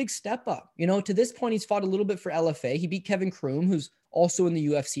big step up. To this point, he's fought a little bit for LFA. He beat Kevin Kroom, who's also in the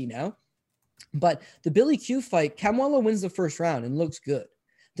UFC now. But the Billy Q fight, Kamwala wins the first round and looks good.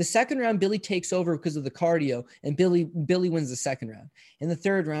 The second round, Billy takes over because of the cardio, and Billy wins the second round. In the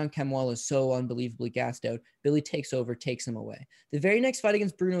third round, Kamwala is so unbelievably gassed out. Billy takes over, takes him away. The very next fight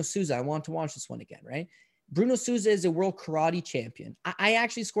against Bruno Souza, I want to watch this one again, right? Bruno Souza is a world karate champion. I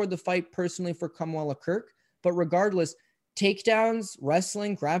actually scored the fight personally for Kamwala Kirk, but regardless, takedowns,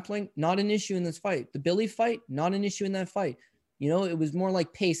 wrestling, grappling, not an issue in this fight. The Billy fight, not an issue in that fight. It was more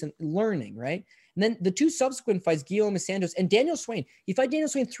like pace and learning, right? And then the 2 subsequent fights, Guillaume Santos and Daniel Swain. He fought Daniel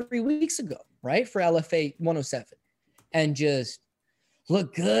Swain 3 weeks ago, right? For LFA 107. And just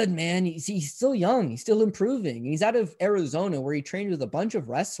look good, man. He's still young. He's still improving. He's out of Arizona, where he trained with a bunch of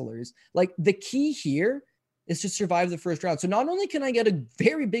wrestlers. Like, the key here is to survive the first round. So not only can I get a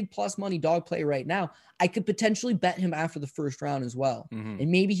very big plus money dog play right now, I could potentially bet him after the first round as well. Mm-hmm.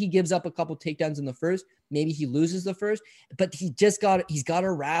 And maybe he gives up a couple takedowns in the first. Maybe he loses the first, but he's got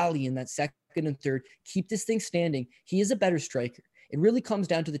to rally in that second and third, keep this thing standing. He is a better striker. It really comes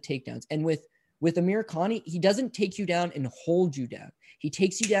down to the takedowns. And with Amirkhani, he doesn't take you down and hold you down. He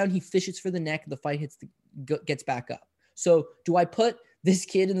takes you down, he fishes for the neck, the fight gets back up. So do I put this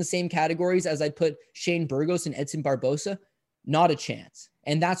kid in the same categories as I put Shane Burgos and Edson Barbosa? Not a chance.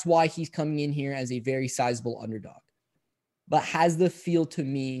 And that's why he's coming in here as a very sizable underdog. But has the feel to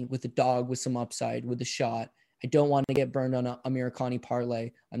me with a dog with some upside, with a shot. I don't want to get burned on a Amirkhani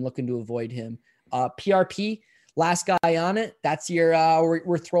parlay. I'm looking to avoid him. PRP, last guy on it. That's your,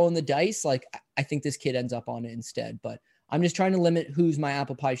 we're throwing the dice. Like, I think this kid ends up on it instead. But I'm just trying to limit who's my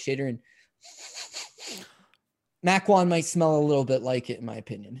apple pie shader. And Makwan might smell a little bit like it, in my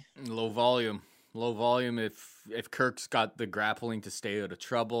opinion. Low volume. If Kirk's got the grappling to stay out of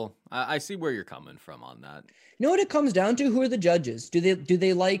trouble. I see where you're coming from on that. You know what it comes down to? Who are the judges? Do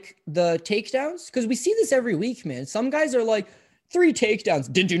they like the takedowns? Because we see this every week, man. Some guys are like 3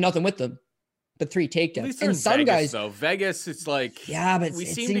 takedowns, didn't do nothing with them, but 3 takedowns. And some Vegas, guys, though, Vegas, it's like, yeah, but we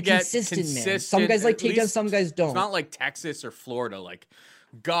it's seem to get inconsistent, man. consistent. Some guys like takedowns, some guys don't. It's not like Texas or Florida. Like,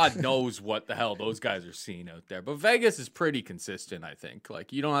 God knows what the hell those guys are seeing out there. But Vegas is pretty consistent, I think.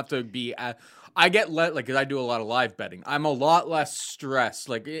 Like, you don't have to be I get like, cause I do a lot of live betting. I'm a lot less stressed.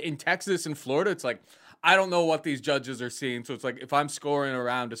 Like in Texas and Florida, it's like, I don't know what these judges are seeing. So it's like, if I'm scoring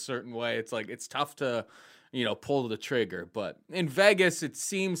around a certain way, it's like, it's tough to, pull the trigger. But in Vegas, it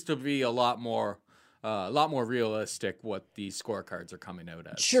seems to be a lot more a lot more realistic what these scorecards are coming out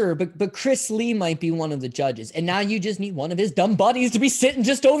as. Sure, but Chris Lee might be one of the judges, and now you just need one of his dumb buddies to be sitting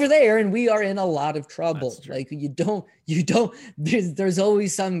just over there, and we are in a lot of trouble. Like you don't. There's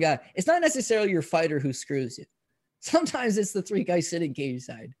always some guy. It's not necessarily your fighter who screws you. Sometimes it's the three guys sitting cage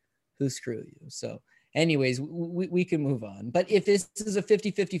side who screw you. So, anyways, we can move on. But if this is a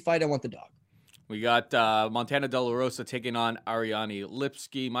 50-50 fight, I want the dog. We got Montana De La Rosa taking on Ariane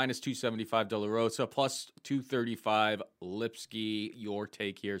Lipski, minus 275 De La Rosa, plus 235 Lipski. Your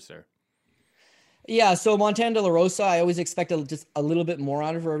take here, sir? Yeah, so Montana De La Rosa, I always expect just a little bit more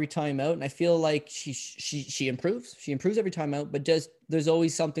out of her every time out, and I feel like she improves. She improves every time out, but just there's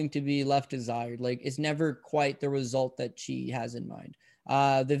always something to be left desired. Like it's never quite the result that she has in mind.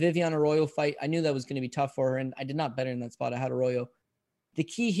 The Viviane Arroyo fight, I knew that was going to be tough for her, and I did not bet her in that spot. I had Arroyo. The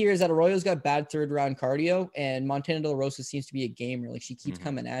key here is that Arroyo's got bad third round cardio, and Montana De La Rosa seems to be a gamer. Like she keeps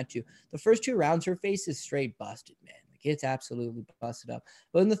coming at you. The first two rounds, her face is straight busted, man. Like it's absolutely busted up.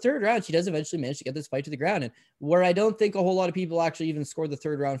 But in the third round, she does eventually manage to get this fight to the ground. And where I don't think a whole lot of people actually even scored the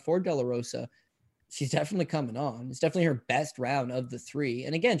third round for De La Rosa, she's definitely coming on. It's definitely her best round of the three.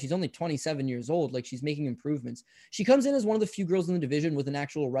 And again, she's only 27 years old. Like she's making improvements. She comes in as one of the few girls in the division with an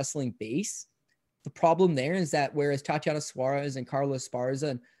actual wrestling base. The problem there is that whereas Tatiana Suarez and Carla Esparza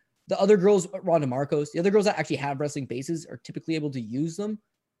and the other girls, Ronda Marcos, the other girls that actually have wrestling bases are typically able to use them.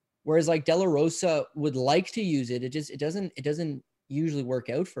 Whereas like De La Rosa would like to use it. It doesn't usually work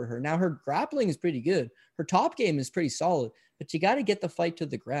out for her. Now her grappling is pretty good. Her top game is pretty solid, but you got to get the fight to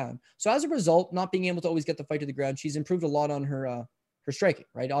the ground. So as a result, not being able to always get the fight to the ground, she's improved a lot on her striking,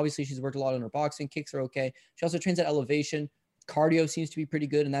 right? Obviously she's worked a lot on her boxing, kicks are okay. She also trains at elevation. Cardio seems to be pretty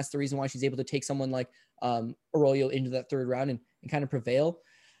good, and that's the reason why she's able to take someone like Arroyo into that third round and kind of prevail.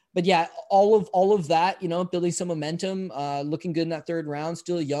 But yeah, all of that, building some momentum, looking good in that third round,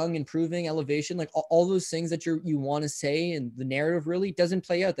 still young, improving, elevation, like all those things that you want to say, and the narrative really doesn't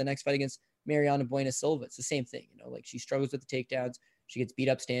play out the next fight against Mariana Buena Silva. It's the same thing, like she struggles with the takedowns, she gets beat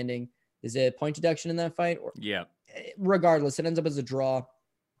up standing. Is it point deduction in that fight? Or yeah, regardless, it ends up as a draw.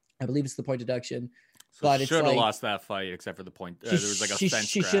 I believe it's the point deduction. So but should have lost that fight except for the point. There was like a fence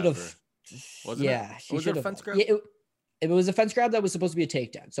she grab. Should have. Wasn't yeah, it? she was should it a have. fence grab? Yeah, it was a fence grab that was supposed to be a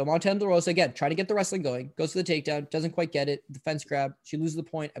takedown. So Montana De La Rosa, again, trying to get the wrestling going, goes for the takedown, doesn't quite get it. The fence grab, she loses the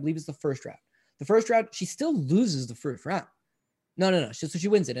point. I believe it's the first round. The first round, she still loses the first round. No. So she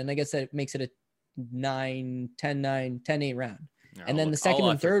wins it. And I guess that makes it a 9-10-9, 10-8 round. No, and then the second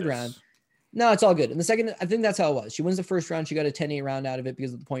and third round. No, it's all good. And the second, I think that's how it was. She wins the first round. She got a 10-8 round out of it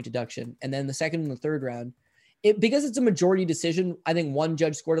because of the point deduction. And then the second and the third round, because it's a majority decision, I think one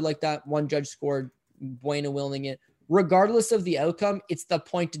judge scored it like that. One judge scored Buena willing it. Regardless of the outcome, it's the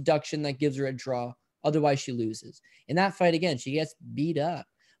point deduction that gives her a draw. Otherwise, she loses. In that fight, again, she gets beat up.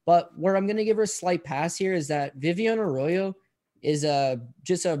 But where I'm going to give her a slight pass here is that Viviane Arroyo is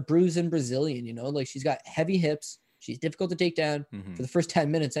just a bruising Brazilian, like she's got heavy hips. She's difficult to take down for the first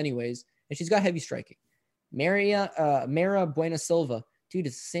 10 minutes anyways. And she's got heavy striking. Mara Buena Silva, dude,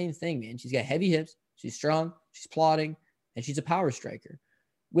 it's the same thing, man. She's got heavy hips. She's strong. She's plodding. And she's a power striker.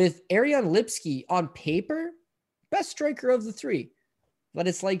 With Ariane Lipski on paper, best striker of the three. But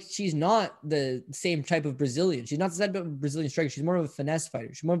it's like she's not the same type of Brazilian. She's not the type of Brazilian striker. She's more of a finesse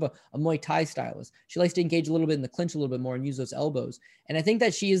fighter. She's more of a Muay Thai stylist. She likes to engage a little bit in the clinch a little bit more and use those elbows. And I think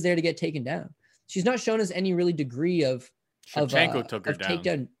that she is there to get taken down. She's not shown us any really degree of Shevchenko took her down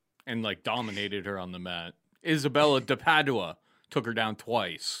takedown. And like dominated her on the mat. Isabella de Padua took her down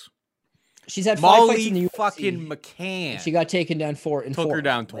twice. She's had Molly 5 fights in the UFC. Fucking McCann. She got taken down 4 and 4. Took her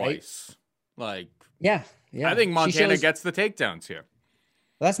down twice. Right? Like, yeah. I think Montana gets the takedowns here.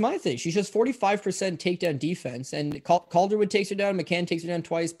 Well, that's my thing. She shows 45% takedown defense, and Calderwood takes her down, McCann takes her down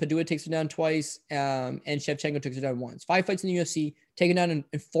twice, Padua takes her down twice, and Shevchenko takes her down once. 5 fights in the UFC, taken down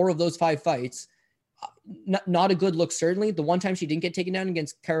in 4 of those 5 fights. Not a good look, certainly. The one time she didn't get taken down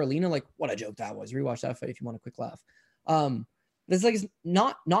against Carolina, like what a joke that was. Rewatch that fight if you want a quick laugh. It's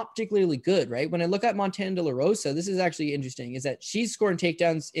not particularly good, right? When I look at Montana De La Rosa, this is actually interesting, is that she's scoring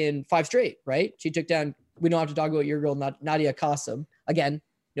takedowns in 5 straight, right? She took down, we don't have to talk about your girl, Nadia Qasim. Again,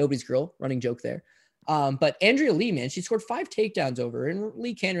 nobody's girl, running joke there. But Andrea Lee, man, she scored 5 takedowns over her, and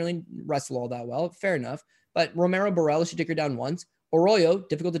Lee can't really wrestle all that well. Fair enough. But Romero Borrell, she took her down once. Arroyo,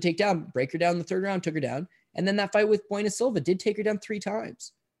 difficult to take down, break her down in the third round, took her down. And then that fight with Buena Silva did take her down 3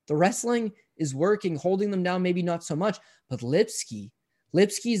 times. The wrestling is working, holding them down, maybe not so much. But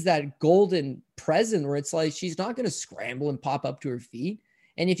Lipski's that golden present where it's like she's not going to scramble and pop up to her feet.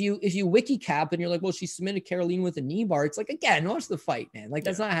 And if you wiki cap and you're like, well, she submitted Caroline with a knee bar, it's like, again, watch the fight, man. Like,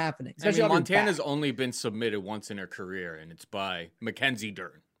 that's not happening. I mean, Montana's only been submitted once in her career, and it's by Mackenzie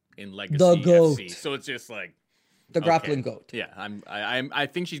Dern. in Legacy The GOAT. FC. So it's just like the grappling goat. Yeah, I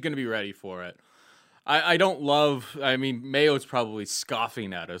think she's going to be ready for it. I don't love. I mean, Mayo's probably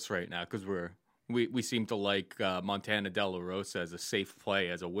scoffing at us right now because we seem to like Montana De La Rosa as a safe play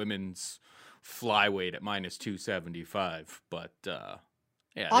as a women's flyweight at -275. But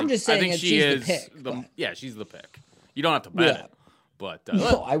yeah, I'm just saying I think she is the pick. Yeah, she's the pick. You don't have to bet it, but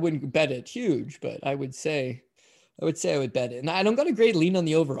no, I wouldn't bet it huge, but I would say I would bet it. And I don't got a great lean on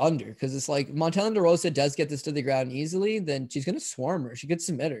the over-under because it's like Montana De Rosa does get this to the ground easily, then she's going to swarm her. She could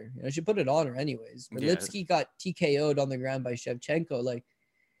submit her. You know, she put it on her anyways. But Lipsky got TKO'd on the ground by Shevchenko. Like,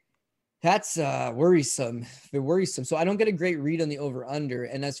 that's worrisome. They're worrisome. So I don't get a great read on the over-under.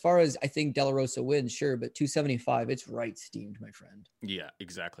 And as far as I think De La Rosa wins, sure, but 275, it's right steamed, my friend. Yeah,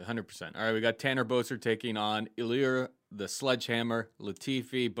 exactly. 100%. All right, we got Tanner Boser taking on Ilir the Sledgehammer,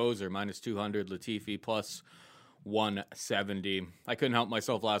 Latifi, Boser -200, Latifi plus 170. I couldn't help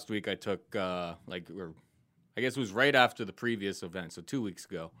myself last week. I took I guess it was right after the previous event, so 2 weeks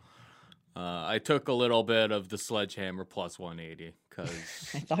ago. I took a little bit of the Sledgehammer plus 180 because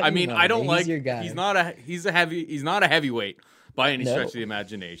I don't like. He's not a heavyweight by any stretch of the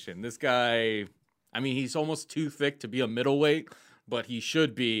imagination. This guy, I mean, he's almost too thick to be a middleweight, but he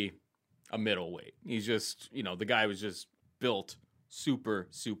should be a middleweight. He's just, the guy was just built super,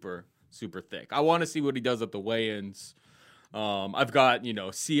 super, super thick. I want to see what he does at the weigh-ins. I've got,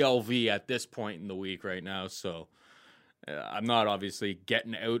 CLV at this point in the week right now, so I'm not obviously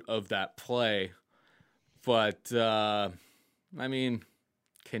getting out of that play. But, I mean,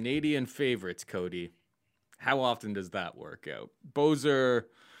 Canadian favorites, Cody. How often does that work out? Boser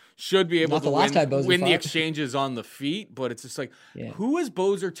should be able to win the exchanges on the feet, but it's just like, who has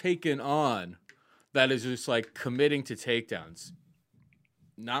Boser taken on that is just like committing to takedowns?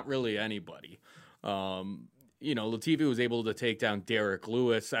 Not really anybody. Latifi was able to take down Derek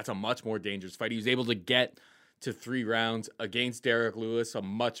Lewis. That's a much more dangerous fight. He was able to get to 3 rounds against Derek Lewis, a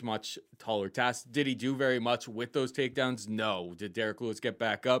much, much taller task. Did he do very much with those takedowns? No. Did Derek Lewis get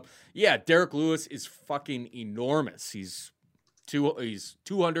back up? Yeah, Derek Lewis is fucking enormous. He's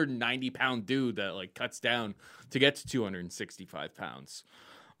 290-pound dude that cuts down to get to 265 pounds.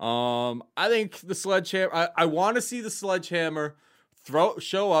 I think the Sledgehammer. I want to see the Sledgehammer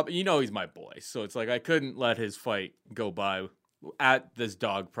show up. He's my boy, so it's like I couldn't let his fight go by at this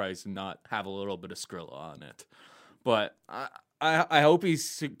dog price and not have a little bit of Skrilla on it. But I hope he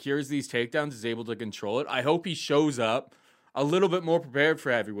secures these takedowns, is able to control it. I hope he shows up a little bit more prepared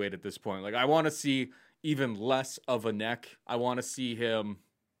for heavyweight at this point. I want to see even less of a neck. I want to see him,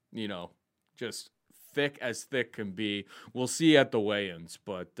 just thick as thick can be. We'll see at the weigh-ins,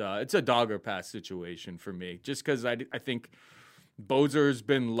 but it's a dog or pass situation for me, just because I think Boser's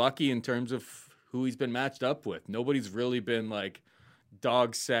been lucky in terms of who he's been matched up with. Nobody's really been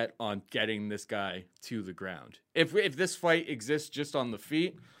dog set on getting this guy to the ground. If this fight exists just on the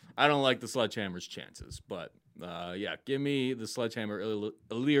feet, I don't like the Sledgehammer's chances. But give me the Sledgehammer.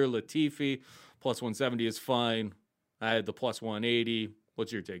 Ilir Latifi plus 170 is fine. I had the plus 180.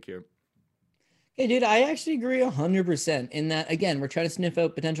 What's your take here? Hey, dude, I actually agree 100% in that, again, we're trying to sniff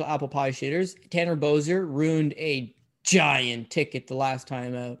out potential apple pie shaders. Tanner Boser ruined a giant ticket the last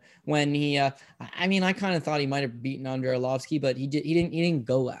time out when he I kind of thought he might have beaten Andrei Arlovsky, but he didn't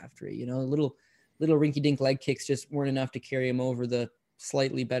go after it. Little rinky dink leg kicks just weren't enough to carry him over the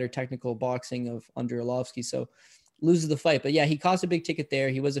slightly better technical boxing of Andrei Arlovsky. So loses the fight. But yeah, he cost a big ticket there.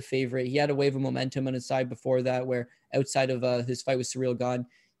 He was a favorite. He had a wave of momentum on his side before that, where outside of his fight with Cyril Gane,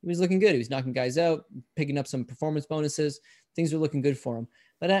 he was looking good. He was knocking guys out, picking up some performance bonuses. Things were looking good for him.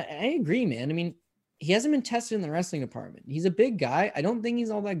 But I agree, man. I mean, he hasn't been tested in the wrestling department. He's a big guy. I don't think he's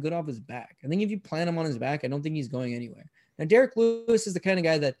all that good off his back. I think if you plant him on his back, I don't think he's going anywhere. Now, Derek Lewis is the kind of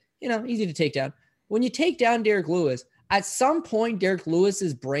guy that, easy to take down. When you take down Derek Lewis, at some point, Derek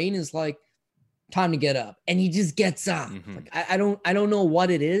Lewis's brain is like, time to get up. And he just gets up. Mm-hmm. I don't know what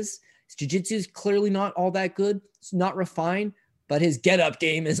it is. His jiu-jitsu is clearly not all that good. It's not refined, but his get-up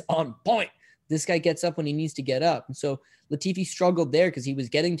game is on point. This guy gets up when he needs to get up. And so Latifi struggled there because he was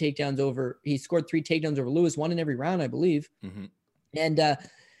getting takedowns he scored 3 takedowns over Lewis, 1 in every round, I believe. Mm-hmm. And,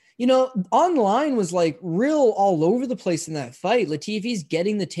 online was real all over the place in that fight. Latifi's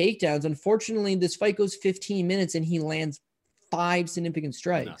getting the takedowns. Unfortunately, this fight goes 15 minutes and he lands 5 significant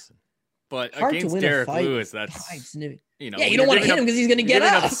strikes. Nothing. But hard against Derek Lewis, that's, you don't want to hit him because he's going to get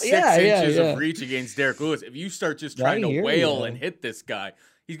up. 6 inches of reach against Derek Lewis. If you start just trying to wail and hit this guy,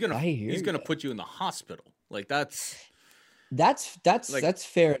 he's going to put you in the hospital. That's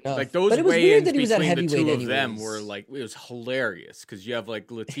fair enough. Those but it was weird that he was at heavyweight. The two of them were it was hilarious because you have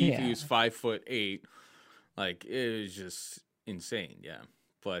Latifi who's 5'8", it was just insane. Yeah,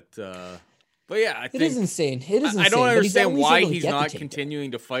 But yeah, I It think is insane. It is insane. I don't but he's understand always why able to he's get the not takedown.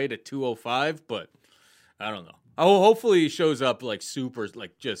 continuing to fight at 205, but I don't know. Oh, hopefully he shows up like super,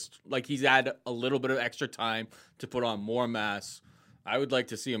 like just like he's had a little bit of extra time to put on more mass. I would like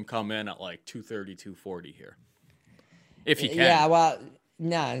to see him come in at like 230, 240 here, if he can. Yeah, well,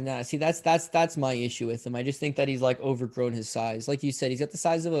 nah. See, that's my issue with him. I just think that he's like overgrown his size. Like you said, he's got the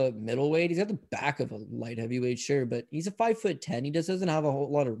size of a middleweight. He's got the back of a light heavyweight, sure, but he's a 5'10". He just doesn't have a whole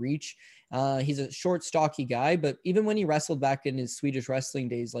lot of reach. He's a short, stocky guy, but even when he wrestled back in his Swedish wrestling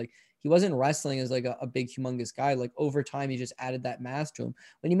days, like he wasn't wrestling as like a big, humongous guy. Like over time, he just added that mass to him.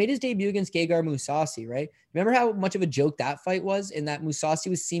 When he made his debut against Gegard Mousasi, right? Remember how much of a joke that fight was? And that Mousasi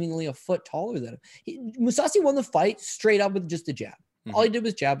was seemingly a foot taller than him. Mousasi won the fight straight up with just a jab. Mm-hmm. All he did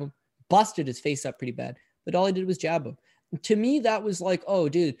was jab him, busted his face up pretty bad, but all he did was jab him. To me, that was like, oh,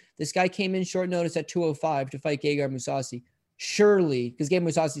 dude, this guy came in short notice at 205 to fight Gegard Mousasi. Surely, because Gegard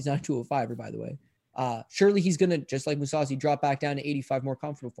Mousasi's not 205er, by the way. Surely he's going to, just like Mousasi, drop back down to 85 more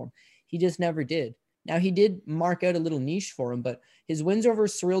comfortable for him. He just never did. Now, he did mark out a little niche for him, but his wins over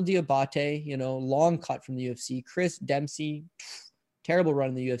Cyril Diabate, long cut from the UFC. Chris Dempsey, terrible run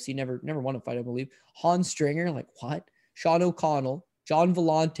in the UFC, never won a fight, I believe. Hans Stringer, like what? Sean O'Connell, John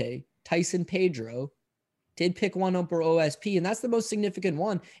Vellante, Tyson Pedro, did pick one up for OSP, and that's the most significant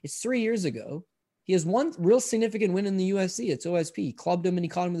one. It's 3 years ago. He has one real significant win in the UFC. It's OSP. He clubbed him and he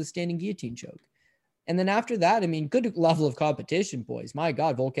caught him with a standing guillotine choke. And then after that, I mean, good level of competition, boys. My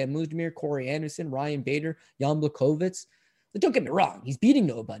God, Volkan Muzdemir, Corey Anderson, Ryan Bader, Jan Blachowicz. But don't get me wrong. He's beating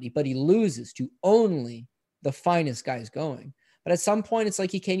nobody, but he loses to only the finest guys going. But at some point, it's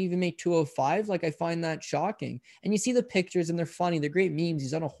like he can't even make 205. Like, I find that shocking. And you see the pictures, and they're funny. They're great memes.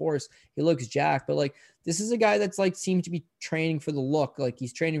 He's on a horse. He looks jacked. But, like, this is a guy that's, like, seems to be training for the look. Like,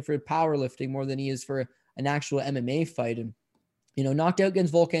 he's training for powerlifting more than he is for an actual MMA fight. And, knocked out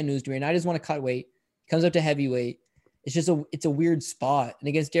against Volkan Muzdemir. And I just want to cut weight. Comes up to heavyweight. It's just it's a weird spot. And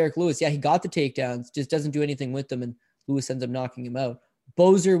against Derek Lewis, yeah, he got the takedowns, just doesn't do anything with them. And Lewis ends up knocking him out.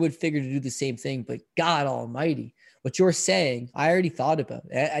 Bozer would figure to do the same thing, but God almighty, what you're saying, I already thought about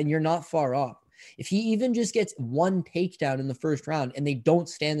it, and you're not far off. If he even just gets one takedown in the first round and they don't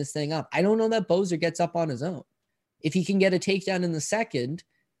stand this thing up, I don't know that Bozer gets up on his own. If he can get a takedown in the second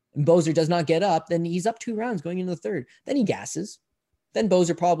and Bozer does not get up, then he's up 2 rounds going into the third. Then he gasses. Then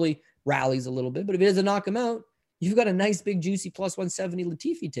Bozer probably rallies a little bit, but if he doesn't knock him out, you've got a nice big juicy plus 170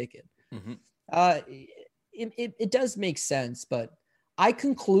 Latifi ticket. Mm-hmm. It does make sense, but I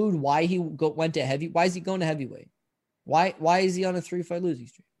conclude why he went to heavy. Why is he going to heavyweight? Why is he on a 3-fight losing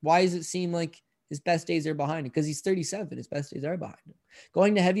streak? Why does it seem like his best days are behind him? Because he's 37. His best days are behind him.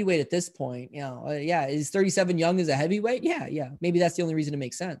 Going to heavyweight at this point, is 37 young as a heavyweight? Yeah. Maybe that's the only reason it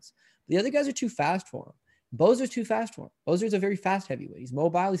makes sense. But the other guys are too fast for him. Bozer's too fast for him. Bozer's a very fast heavyweight. He's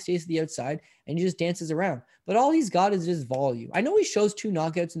mobile. He stays to the outside and he just dances around. But all he's got is just volume. I know he shows 2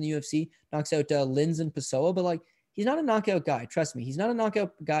 knockouts in the UFC, knocks out Linz and Pessoa, but like he's not a knockout guy. Trust me, he's not a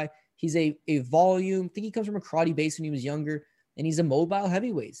knockout guy. He's a volume. I think he comes from a karate base when he was younger, and he's a mobile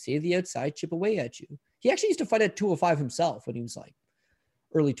heavyweight. Stay to the outside, chip away at you. He actually used to fight at 205 himself when he was like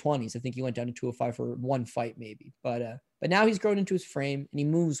early 20s. I think he went down to 205 for one fight maybe. But now he's grown into his frame and he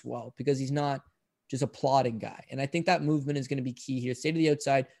moves well because he's not just a plodding guy. And I think that movement is going to be key here. Stay to the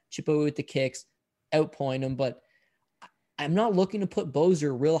outside, chip away with the kicks, outpoint him. But I'm not looking to put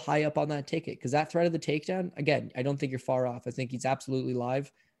Bozer real high up on that ticket because that threat of the takedown, again, I don't think you're far off. I think he's absolutely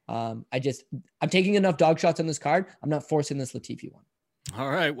live. I'm taking enough dog shots on this card. I'm not forcing this Latifi one. All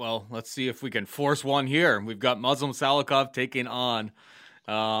right. Well, let's see if we can force one here. We've got Muslim Salikov taking on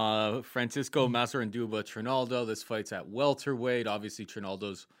Francisco Massaranduba Trinaldo. This fight's at welterweight. Obviously,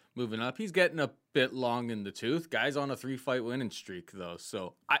 Trinaldo's moving up. He's getting a bit long in the tooth. Guy's on a 3-fight winning streak, though.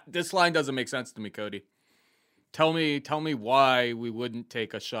 So this line doesn't make sense to me, Cody. Tell me why we wouldn't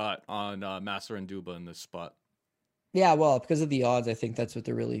take a shot on Massaranduba in this spot. Yeah, well, because of the odds, I think that's what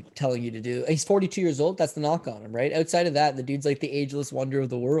they're really telling you to do. He's 42 years old. That's the knock on him, right? Outside of that, the dude's like the ageless wonder of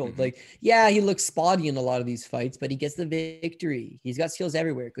the world. Mm-hmm. Like, yeah, he looks spotty in a lot of these fights, but he gets the victory. He's got skills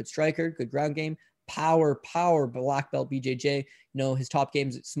everywhere. Good striker, good ground game, power, black belt BJJ. His top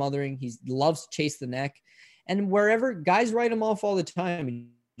game's smothering. He loves to chase the neck. And wherever guys write him off all the time, he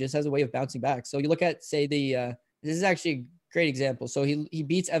just has a way of bouncing back. So you look at, say, this is actually a great example. So he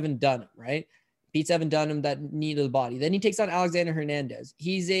beats Evan Dunham, right? Beats Evan Dunham, that knee to the body. Then he takes on Alexander Hernandez.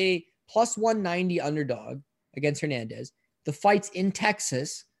 He's a plus 190 underdog against Hernandez. The fight's in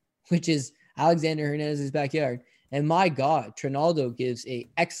Texas, which is Alexander Hernandez's backyard. And my God, Trinaldo gives an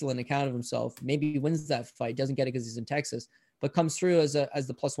excellent account of himself. Maybe he wins that fight. Doesn't get it because he's in Texas, but comes through as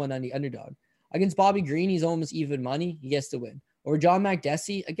the plus 190 underdog. Against Bobby Green, he's almost even money. He gets to win. Over John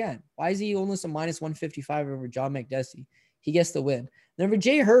Makdessi, again, why is he almost a minus 155 over John Makdessi? He gets the win. Then over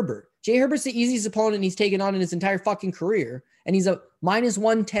Jay Herbert. Jay Herbert's the easiest opponent he's taken on in his entire fucking career, and he's a minus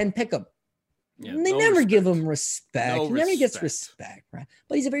 110 pick'em. Yeah, they never give him respect. He never gets respect, right?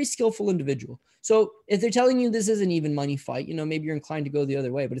 But he's a very skillful individual. So if they're telling you this is an even money fight, maybe you're inclined to go the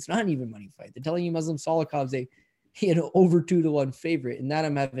other way, but it's not an even money fight. They're telling you Muslim Salikov's a, over 2-1 favorite, and that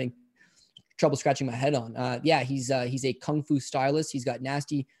I'm having trouble scratching my head on. He's a kung fu stylist. He's got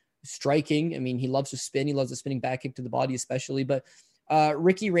nasty striking. I mean, he loves to spin. He loves a spinning back kick to the body, especially. But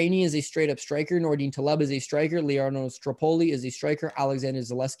Ricky Rainey is a straight up striker. Nordine Taleb is a striker. Leonardo Stropoli is a striker. Alexander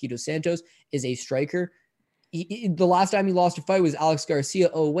Zaleski dos Santos is a striker. The last time he lost a fight was Alex Garcia.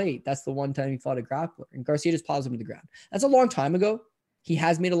 Oh, wait, that's the one time he fought a grappler. And Garcia just paused him to the ground. That's a long time ago. He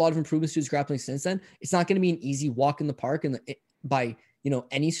has made a lot of improvements to his grappling since then. It's not going to be an easy walk in the park by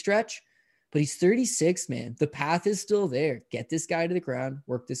any stretch. But he's 36, man. The path is still there. Get this guy to the ground.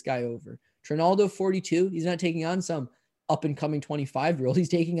 Work this guy over. Trinaldo, 42. He's not taking on some up-and-coming 25-year-old. He's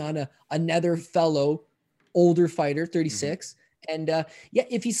taking on another fellow older fighter, 36. Mm-hmm. And,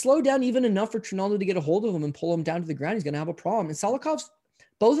 if he slowed down even enough for Trinaldo to get a hold of him and pull him down to the ground, he's going to have a problem. And Salikov's,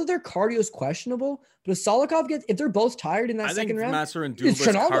 both of their cardio is questionable. But if Salikov if they're both tired in that second round, Masur and Duba's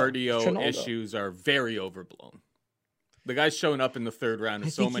cardio issues are very overblown. The guy's showing up in the third round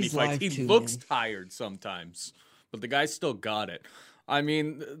in so many fights. He looks tired sometimes, but the guy's still got it. I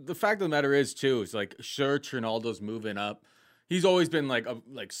mean, the fact of the matter is, too, is like, sure, Trinaldo's moving up. He's always been like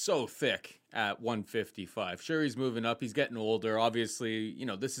so thick at 155. Sure, he's moving up. He's getting older. Obviously,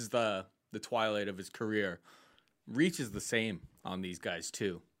 this is the twilight of his career. Reach is the same on these guys,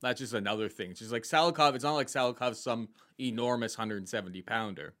 too. That's just another thing. It's just like Salikov. It's not like Salikov's some enormous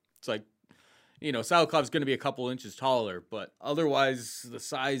 170-pounder. It's like, Salikov's going to be a couple inches taller, but otherwise the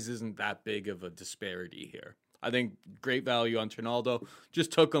size isn't that big of a disparity here. I think great value on Trinaldo.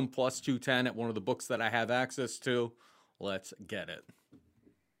 Just took him plus 210 at one of the books that I have access to. Let's get it.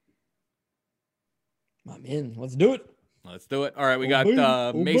 I'm in. Let's do it. Let's do it. All right, we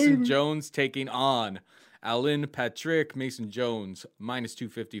got Mason Jones taking on Alan Patrick. Mason Jones minus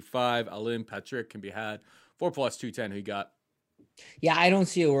 255. Alan Patrick can be had for plus 210. Who you got? Yeah, I don't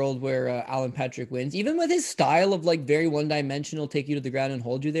see a world where Alan Patrick wins, even with his style of very one-dimensional, take you to the ground and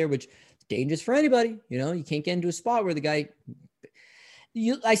hold you there, which is dangerous for anybody. You can't get into a spot where the guy.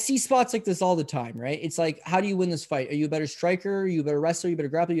 I see spots like this all the time, right? It's like, how do you win this fight? Are you a better striker? Are you a better wrestler? Are you a better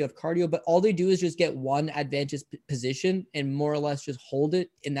grappler? You have cardio, but all they do is just get one advantageous position and more or less just hold it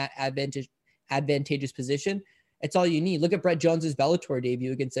in that advantageous position. That's all you need. Look at Brett Jones's Bellator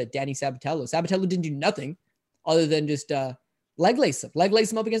debut against Danny Sabatello. Sabatello didn't do nothing other than just leg lace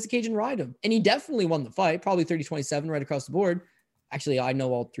him up against the cage and ride him. And he definitely won the fight, probably 30-27 right across the board. Actually, I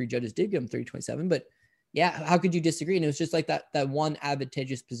know all three judges did give him 30-27, but yeah, how could you disagree? And it was just like that one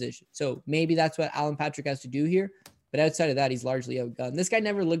advantageous position. So maybe that's what Alan Patrick has to do here. But outside of that, he's largely outgunned. This guy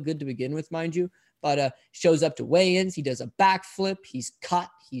never looked good to begin with, mind you, but shows up to weigh-ins. He does a backflip. He's cut.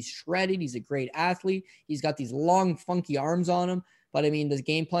 He's shredded. He's a great athlete. He's got these long, funky arms on him. But, I mean, the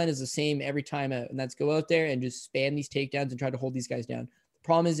game plan is the same every time out, and that's go out there and just spam these takedowns and try to hold these guys down. The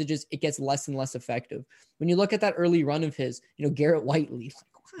problem is it gets less and less effective. When you look at that early run of his, Garrett Whiteley,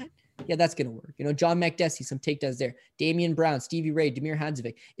 like, what? Yeah, that's going to work. John Makdessi, some takedowns there. Damian Brown, Stevie Ray, Damir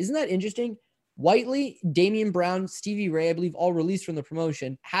Hadzovic. Isn't that interesting? Whiteley, Damian Brown, Stevie Ray, I believe, all released from the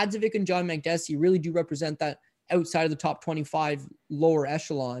promotion. Hadzovic and John Makdessi really do represent that outside of the top 25 lower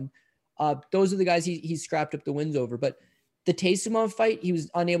echelon. Those are the guys he's scrapped up the wins over. But the Taysumov fight, he was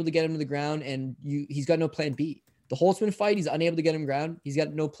unable to get him to the ground, and he's got no plan B. The Holtzman fight, he's unable to get him ground. He's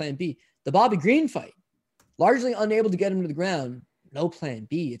got no plan B. The Bobby Green fight, largely unable to get him to the ground. No plan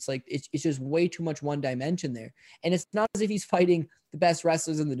B. It's like, it's just way too much one dimension there. And it's not as if he's fighting the best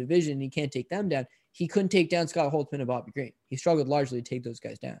wrestlers in the division and he can't take them down. He couldn't take down Scott Holtzman and Bobby Green. He struggled largely to take those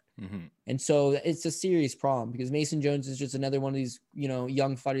guys down. Mm-hmm. And so it's a serious problem because Mason Jones is just another one of these,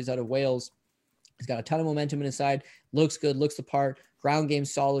 young fighters out of Wales. He's got a ton of momentum in his side, looks good, looks the part, ground game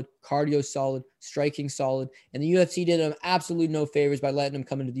solid, cardio solid, striking solid. And the UFC did him absolutely no favors by letting him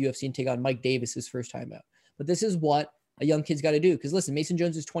come into the UFC and take on Mike Davis his first time out. But this is what a young kid's got to do. Because listen, Mason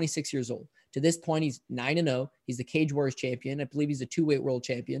Jones is 26 years old. To this point, he's 9-0. He's the Cage Warriors champion. I believe he's a 2-weight world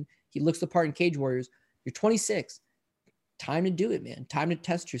champion. He looks the part in Cage Warriors. You're 26. Time to do it, man. Time to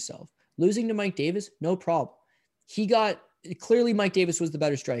test yourself. Losing to Mike Davis, no problem. Clearly Mike Davis was the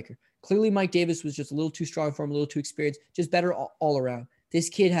better striker. Clearly Mike Davis was just a little too strong for him, a little too experienced, just better all around. This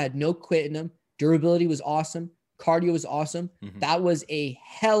kid had no quit in him. Durability was awesome. Cardio was awesome. Mm-hmm. That was a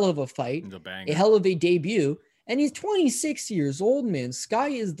hell of a fight, a hell of a debut. And he's 26 years old, man. Sky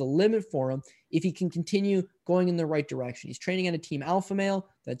is the limit for him if he can continue going in the right direction. He's training at a team alpha male.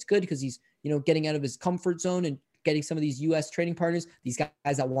 That's good because he's, getting out of his comfort zone and getting some of these U.S. training partners, these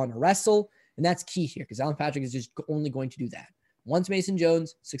guys that want to wrestle. And that's key here because Alan Patrick is just only going to do that. Once Mason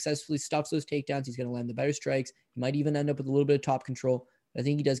Jones successfully stuffs those takedowns, he's going to land the better strikes. He might even end up with a little bit of top control. I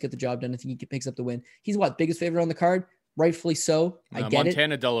think he does get the job done. I think he picks up the win. He's biggest favorite on the card? Rightfully so. I get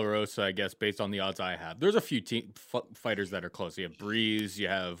Montana De La Rosa, I guess, based on the odds I have. There's a few fighters that are close. You have Breeze, you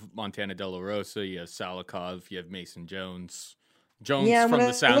have Montana De La Rosa, you have Salikov, you have Mason Jones. From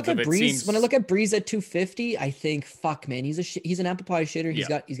the sounds of it, seems... When I look at Breeze at 250, I think, fuck, man, he's an apple pie shitter. He's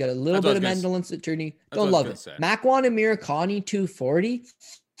got a little bit of mental insecurity. Don't love it. Makwan and Murakami 240.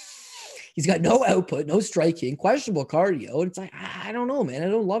 He's got no output, no striking, questionable cardio. It's like, I don't know, man. I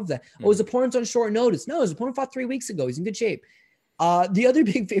don't love that. Oh, his opponent's on short notice. No, his opponent fought 3 weeks ago. He's in good shape. The other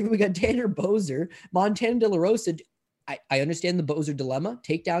big favorite, we got Tanner Boser, Montana De La Rosa. I understand the Boser dilemma.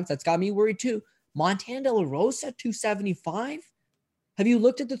 Takedowns, that's got me worried too. Montana De La Rosa, 275. Have you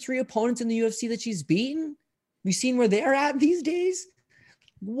looked at the 3 opponents in the UFC that she's beaten? Have you seen where they're at these days?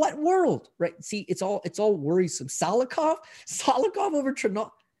 What world, right? See, it's all worrisome. Salikov over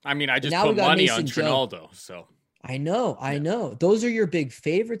Trinaldo. I mean, I just put money on Trinaldo, so. I know. Those are your big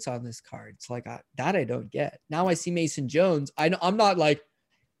favorites on this card. It's like that I don't get. Now I see Mason Jones. I'm not like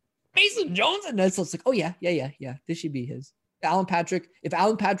Mason Jones, and it's like, oh yeah. This should be his. If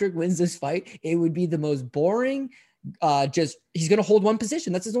Alan Patrick wins this fight, it would be the most boring. He's gonna hold one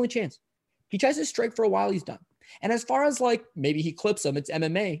position. That's his only chance. He tries to strike for a while, he's done. And as far as like maybe he clips him, it's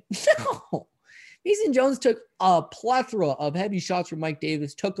MMA. No. Mason Jones took a plethora of heavy shots from Mike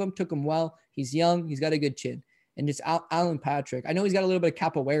Davis, took him well. He's young. He's got a good chin. And just Alan Patrick. I know he's got a little bit of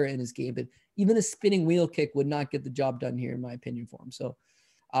capoeira in his game, but even a spinning wheel kick would not get the job done here, in my opinion, for him. So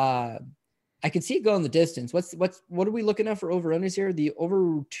I can see it going the distance. What are we looking at for over-unders here? The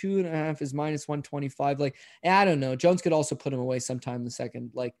over 2.5 is -125. Like, I don't know. Jones could also put him away sometime in the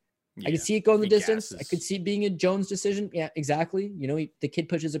second. Like, yeah, I could see it going the distance. Gasses. I could see it being a Jones decision. Yeah, exactly. The kid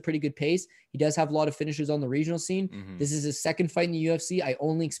pushes a pretty good pace. He does have a lot of finishers on the regional scene. Mm-hmm. This is his second fight in the UFC. I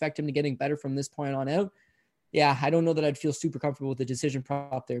only expect him to getting better from this point on out. Yeah, I don't know that I'd feel super comfortable with the decision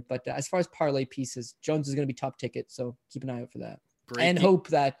prop there. But as far as parlay pieces, Jones is going to be top ticket. So keep an eye out for that. And hope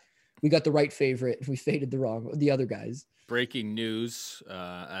that we got the right favorite if we faded the other guys. Breaking news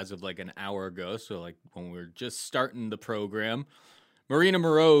as of like an hour ago. So like when we were just starting the program, Marina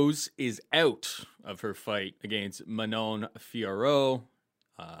Moroz is out of her fight against Manon Fiorot.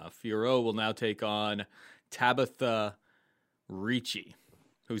 Fiorot will now take on Tabitha Ricci,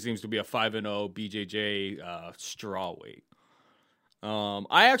 who seems to be a 5-0 BJJ strawweight.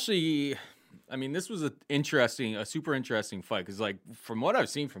 This was a super interesting fight because, like, from what I've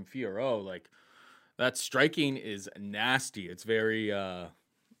seen from Fiorot, like, that striking is nasty. It's very,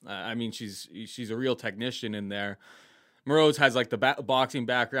 she's a real technician in there. Moroz has like the boxing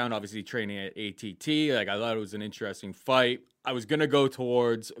background, obviously training at ATT. Like, I thought it was an interesting fight. I was gonna go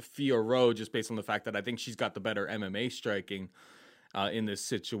towards Fiorot just based on the fact that I think she's got the better MMA striking in this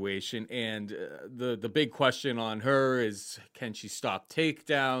situation. And the big question on her is, can she stop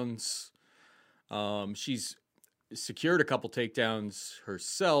takedowns? She's secured a couple takedowns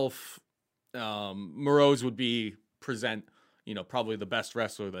herself. Moroz would present, probably the best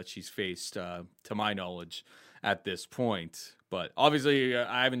wrestler that she's faced, to my knowledge, at this point. But obviously,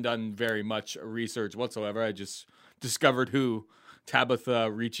 I haven't done very much research whatsoever. I just discovered who Tabitha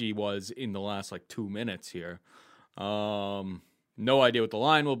Ricci was in the last 2 minutes here. No idea what the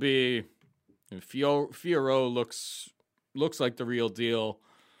line will be. Fiorot looks like the real deal.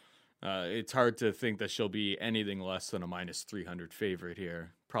 It's hard to think that she'll be anything less than a -300 favorite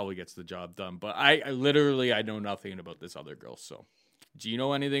here. Probably gets the job done. But I know nothing about this other girl. So do you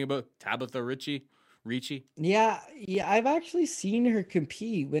know anything about Tabitha Ricci? Yeah, I've actually seen her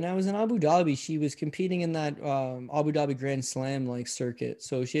compete. When I was in Abu Dhabi, she was competing in that Abu Dhabi Grand Slam circuit.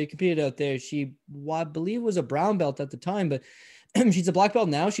 So she had competed out there. She, I believe, was a brown belt at the time, but she's a black belt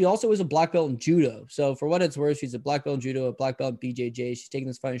now. She also is a black belt in judo. So for what it's worth, she's a black belt in judo, a black belt in BJJ. She's taking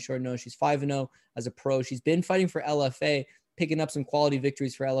this fight in short notice. She's 5-0 as a pro. She's been fighting for LFA, picking up some quality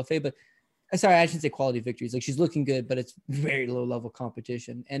victories for LFA, but sorry, I shouldn't say quality victories. Like, she's looking good, but it's very low level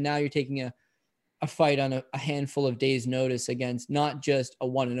competition. And now you're taking a fight on a handful of days notice against not just a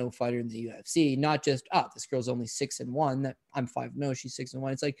 1-0 fighter in the UFC, not just, this girl's only 6-1, that I'm 5-0, she's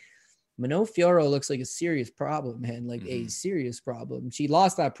 6-1. It's like, Manon Fiorot looks like a serious problem, man, a serious problem. She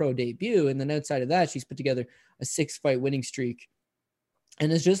lost that pro debut, and then outside of that, she's put together a 6-fight winning streak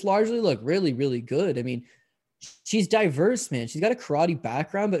and has just largely looked really, really good. I mean, she's diverse, man. She's got a karate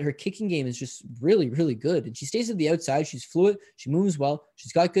background, but her kicking game is just really, really good. And she stays at the outside. She's fluid. She moves well.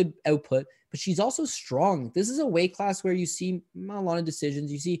 She's got good output, but she's also strong. This is a weight class where you see a lot of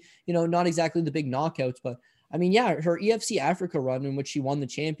decisions. You see, not exactly the big knockouts, but I mean, yeah, her EFC Africa run in which she won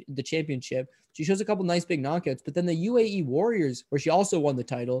the championship, she shows a couple nice big knockouts. But then the UAE Warriors, where she also won the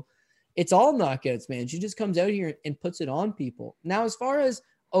title, it's all knockouts, man. She just comes out here and puts it on people. Now, as far as,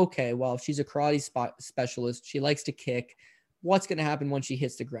 okay, well, she's a karate specialist, she likes to kick, what's going to happen when she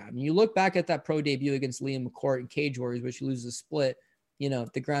hits the ground? And you look back at that pro debut against Liam McCourt in Cage Warriors, where she loses a split.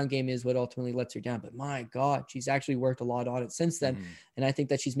 The ground game is what ultimately lets her down. But my God, she's actually worked a lot on it since then. And I think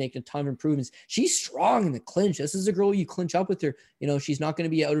that she's making a ton of improvements. She's strong in the clinch. This is a girl you clinch up with her. She's not going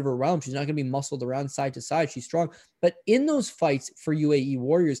to be out of her realm. She's not going to be muscled around side to side. She's strong. But in those fights for UAE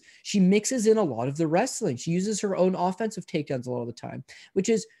Warriors, she mixes in a lot of the wrestling. She uses her own offensive takedowns a lot of the time, which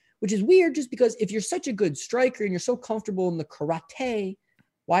is weird, just because if you're such a good striker and you're so comfortable in the karate,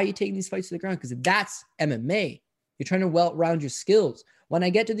 why are you taking these fights to the ground? Because that's MMA. You're trying to round your skills. When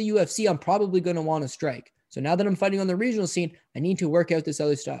I get to the UFC, I'm probably going to want to strike. So now that I'm fighting on the regional scene, I need to work out this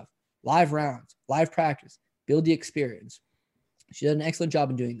other stuff. Live rounds, live practice, build the experience. She did an excellent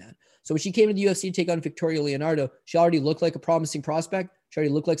job in doing that. So when she came to the UFC to take on Victoria Leonardo, she already looked like a promising prospect. She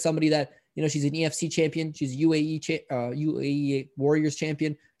already looked like somebody that, she's an EFC champion. She's a UAE Warriors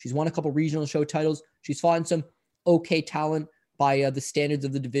champion. She's won a couple regional show titles. She's fought in some okay talent by the standards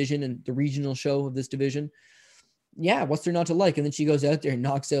of the division and the regional show of this division. Yeah, what's there not to like? And then she goes out there and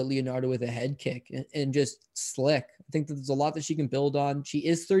knocks out Leonardo with a head kick and just slick. I think that there's a lot that she can build on. She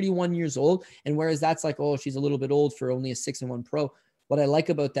is 31 years old. And whereas that's like, oh, she's a little bit old for only a 6-1 pro. What I like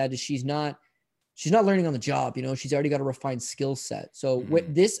about that is she's not learning on the job. She's already got a refined skill set. So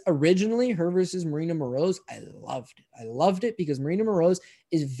with this originally, her versus Marina Moroz, I loved it. I loved it because Marina Moroz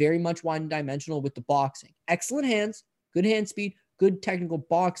is very much one-dimensional with the boxing. Excellent hands, good hand speed, good technical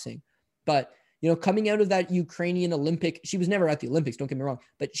boxing. But coming out of that Ukrainian Olympic, she was never at the Olympics, don't get me wrong,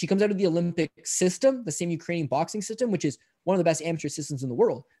 but she comes out of the Olympic system, the same Ukrainian boxing system, which is one of the best amateur systems in the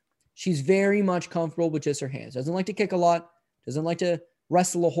world. She's very much comfortable with just her hands. Doesn't like to kick a lot, doesn't like to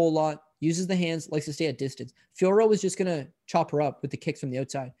wrestle a whole lot, uses the hands, likes to stay at distance. Fiora is just going to chop her up with the kicks from the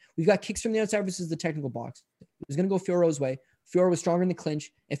outside. We've got kicks from the outside versus the technical box. It was going to go Fiora's way. Fiora was stronger in the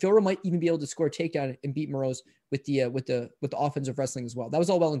clinch, and Fiora might even be able to score a takedown and beat Moroz with the offensive wrestling as well. That was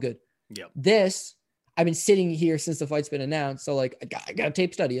all well and good. Yep. This, I've been sitting here since the fight's been announced, so like I got to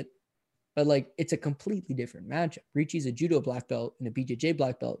tape study it, but like it's a completely different matchup. Ricci's a judo black belt and a BJJ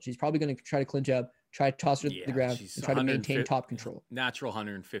black belt. She's probably going to try to clinch up, try to toss her to the ground, and try to maintain top control. Natural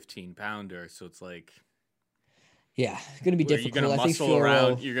 115 pounder, so it's like, yeah, it's going to be difficult. You're going to muscle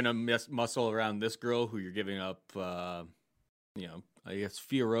around. You're going to muscle around this girl who you're giving up. I guess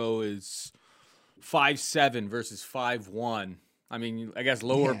Fiora is 5'7" versus 5'1". I mean, I guess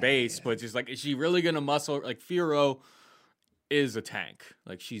lower base, but just like, is she really going to muscle? Like, Fiora is a tank.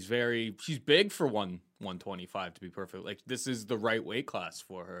 Like, she's big for 125 to be perfect. Like, this is the right weight class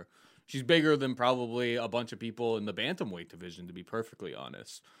for her. She's bigger than probably a bunch of people in the bantamweight division, to be perfectly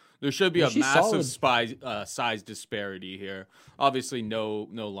honest. There should be a massive size disparity here. Obviously, no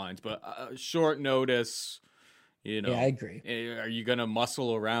lines, but short notice, Yeah, I agree. Are you going to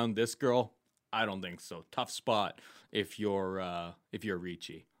muscle around this girl? I don't think so. Tough spot if you're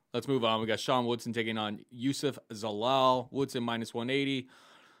Ricci. Let's move on. We got Sean Woodson taking on Yusuf Zalal. Woodson minus 180.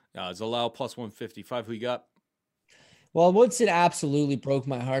 Zalal plus 155. Who you got? Well, Woodson absolutely broke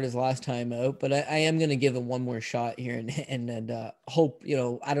my heart his last time out, but I am going to give him one more shot here and hope,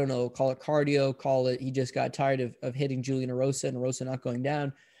 I don't know, call it cardio, call it he just got tired of hitting Julian Erosa and Erosa not going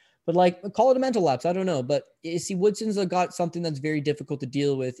down. But like, call it a mental lapse. I don't know. But you see, Woodson's got something that's very difficult to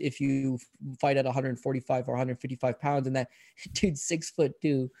deal with if you fight at 145 or 155 pounds. And that dude's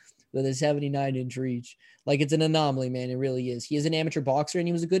 6'2" with a 79-inch reach. Like, it's an anomaly, man. It really is. He is an amateur boxer, and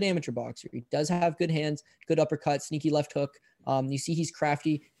he was a good amateur boxer. He does have good hands, good uppercut, sneaky left hook. You see he's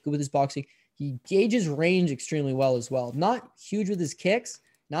crafty, good with his boxing. He gauges range extremely well as well. Not huge with his kicks,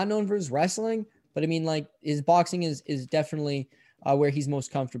 not known for his wrestling, but I mean, like, his boxing is definitely where he's most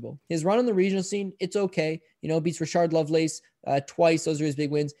comfortable. His run on the regional scene, it's okay. Beats Rashard Lovelace twice. Those are his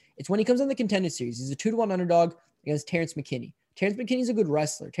big wins. It's when he comes on the Contender Series. He's a 2-1 underdog against Terrence McKinney. Terrence McKinney's a good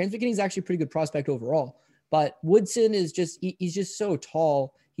wrestler. Terrence McKinney's actually a pretty good prospect overall. But Woodson is he's just so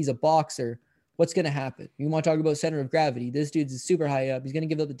tall. He's a boxer. What's going to happen? You want to talk about center of gravity. This dude's super high up. He's going to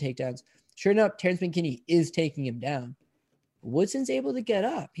give up the takedowns. Sure enough, Terrence McKinney is taking him down. Woodson's able to get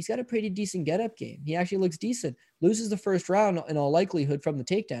up. He's got a pretty decent get-up game. He actually looks decent. Loses the first round in all likelihood from the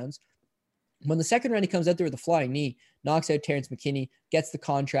takedowns. When the second round, he comes out there with a flying knee, knocks out Terrence McKinney, gets the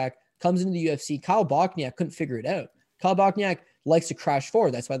contract, comes into the UFC. Kyle Bochniak couldn't figure it out. Kyle Bochniak likes to crash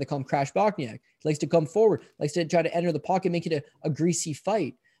forward. That's why they call him Crash Bochniak. He likes to come forward, likes to try to enter the pocket, make it a greasy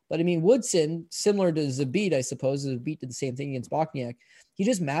fight. But I mean, Woodson, similar to Zabit, I suppose, Zabit did the same thing against Bochniak. He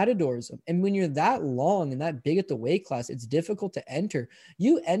just matadors him. And when you're that long and that big at the weight class, it's difficult to enter.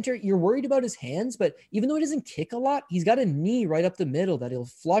 You enter, you're worried about his hands, but even though he doesn't kick a lot, he's got a knee right up the middle that he'll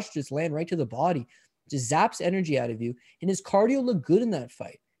flush, just land right to the body. Just zaps energy out of you. And his cardio looked good in that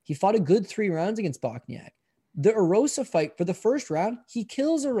fight. He fought a good 3 rounds against Bochniak. The Erosa fight, for the first round, he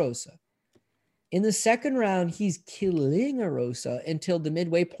kills Erosa. In the second round, he's killing Erosa until the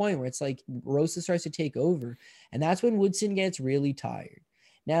midway point where it's like Erosa starts to take over. And that's when Woodson gets really tired.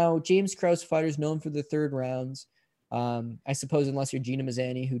 Now, James Krause fighters known for the third rounds. I suppose unless you're Gina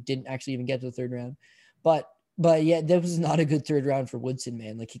Mazzani, who didn't actually even get to the third round. But yeah, that was not a good third round for Woodson,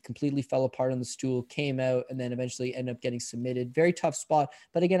 man. Like, he completely fell apart on the stool, came out, and then eventually ended up getting submitted. Very tough spot.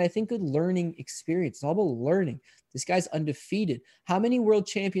 But again, I think good learning experience. It's all about learning. This guy's undefeated. How many world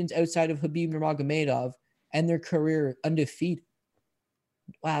champions outside of Khabib Nurmagomedov and their career undefeated?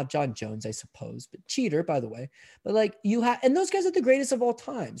 Wow, John Jones, I suppose, but cheater, by the way. But like, you have, and those guys are the greatest of all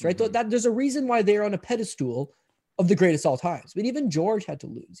times, right? Mm-hmm. There's a reason why they're on a pedestal of the greatest all times. But even George had to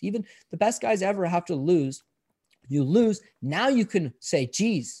lose. Even the best guys ever have to lose. You lose. Now you can say,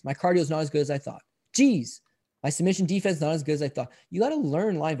 geez, my cardio is not as good as I thought. Geez, my submission defense is not as good as I thought. You got to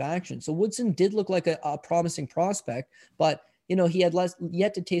learn live action. So Woodson did look like a promising prospect, but you know, he had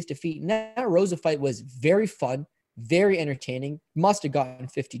yet to taste defeat. Now Rosa fight was very fun, very entertaining. Must have gotten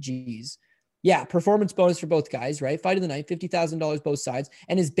 50 G's. Yeah, performance bonus for both guys, right? Fight of the night, $50,000 both sides,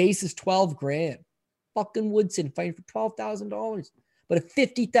 and his base is $12,000. Fucking Woodson fighting for $12,000, but a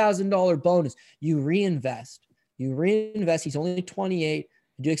 $50,000 bonus. You reinvest. He's only 28.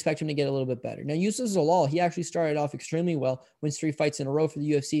 I do expect him to get a little bit better. Now, Yusuf Zalal, he actually started off extremely well, wins 3 fights in a row for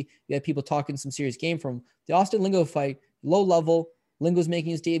the UFC. You had people talking some serious game from him. The Austin Lingo fight, low level. Lingo's making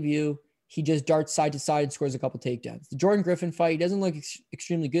his debut. He just darts side to side and scores a couple takedowns. The Jordan Griffin fight, he doesn't look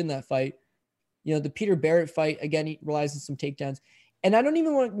extremely good in that fight. You know, the Peter Barrett fight, again, he relies on some takedowns. And I don't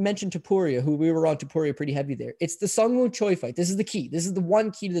even want to mention Topuria, who we were on Topuria pretty heavy there. It's the Sungwoo Choi fight. This is the key. This is the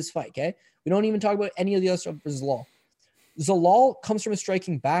one key to this fight, okay? We don't even talk about any of the other stuff for Zalal. Zalal comes from a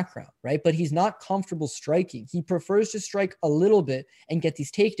striking background, right? But he's not comfortable striking. He prefers to strike a little bit and get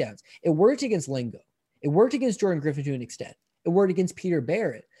these takedowns. It worked against Lingo. It worked against Jordan Griffin to an extent. It worked against Peter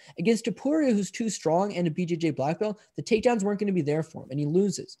Barrett. Against Topuria, who's too strong and a BJJ black belt, the takedowns weren't going to be there for him, and he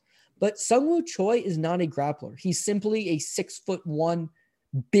loses. But Sungwoo Choi is not a grappler. He's simply a 6'1"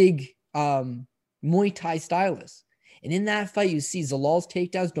 big Muay Thai stylist. And in that fight, you see Zalal's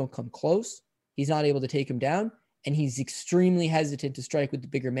takedowns don't come close. He's not able to take him down. And he's extremely hesitant to strike with the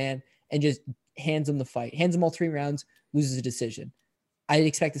bigger man and just hands him the fight. Hands him all 3 rounds, loses a decision. I'd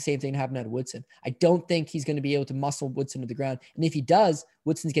expect the same thing to happen out of Woodson. I don't think he's going to be able to muscle Woodson to the ground. And if he does,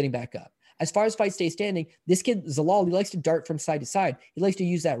 Woodson's getting back up. As far as fight stay standing, this kid, Zalal, he likes to dart from side to side. He likes to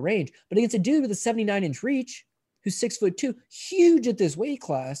use that range. But against a dude with a 79-inch reach, who's 6'2", huge at this weight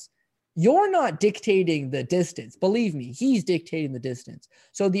class, you're not dictating the distance. Believe me, he's dictating the distance.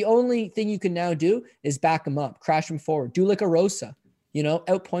 So the only thing you can now do is back him up, crash him forward, do like Erosa, you know,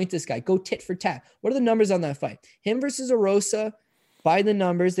 outpoint this guy, go tit for tat. What are the numbers on that fight? Him versus Erosa, by the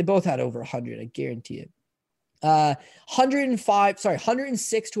numbers, they both had over 100, I guarantee it.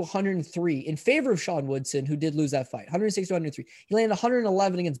 106 to 103 in favor of Sean Woodson, who did lose that fight. 106 to 103. He landed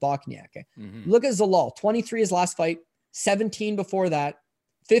 111 against Bochniak. Okay? Mm-hmm. Look at Zalal, 23 his last fight, 17 before that,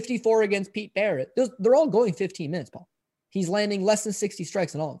 54 against Pete Barrett. They're all going 15 minutes, Paul. He's landing less than 60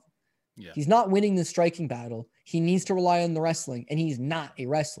 strikes in all of them. Yeah. He's not winning the striking battle. He needs to rely on the wrestling, and he's not a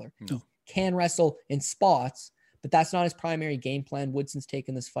wrestler. No. He can wrestle in spots, but that's not his primary game plan. Woodson's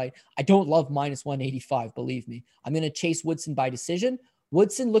taken this fight. I don't love minus 185, believe me. I'm going to chase Woodson by decision.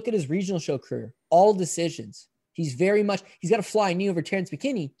 Woodson, look at his regional show career. All decisions. He's got a flying knee over Terrence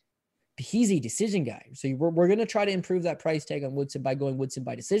McKinney, but he's a decision guy. So we're going to try to improve that price tag on Woodson by going Woodson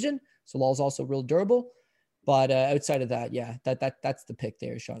by decision. So Law's also real durable. But outside of that, yeah, that's the pick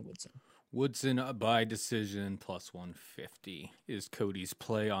there, Sean Woodson. Woodson by decision plus 150 is Cody's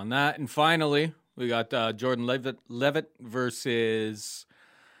play on that. And finally, we got Jordan Levitt versus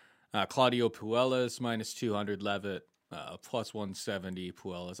Claudio Puelles, minus 200 Levitt, plus 170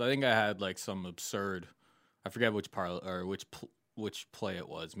 Puelles. I think I had like some absurd, I forget which play it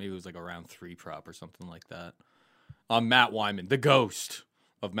was. Maybe it was like a round 3 prop or something like that. Matt Wyman, the ghost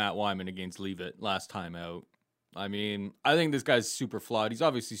of Matt Wyman against Levitt last time out. I mean, I think this guy's super flawed. He's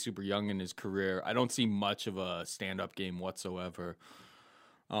obviously super young in his career. I don't see much of a stand-up game whatsoever.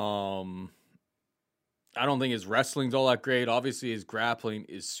 I don't think his wrestling's all that great. Obviously, his grappling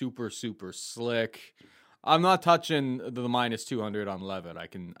is super, super slick. I'm not touching the minus 200 on Levitt. I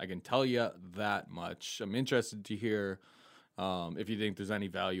can tell you that much. I'm interested to hear if you think there's any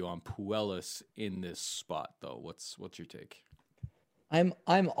value on Puelas in this spot, though. What's your take? I'm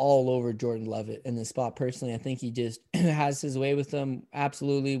all over Jordan Levitt in this spot personally. I think he just has his way with them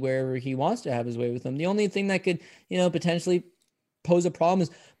absolutely wherever he wants to have his way with them. The only thing that could, potentially pose a problem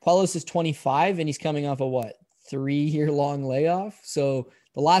is Puelas is 25 and he's coming off a 3-year-long layoff. So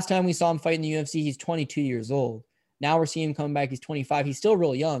the last time we saw him fight in the UFC, he's 22 years old. Now we're seeing him come back. He's 25. He's still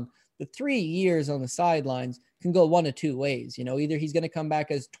real young. The 3 years on the sidelines can go one of two ways. Either he's going to come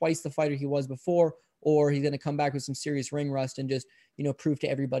back as twice the fighter he was before, or he's going to come back with some serious ring rust and just, prove to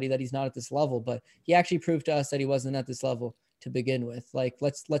everybody that he's not at this level. But he actually proved to us that he wasn't at this level to begin with. Like,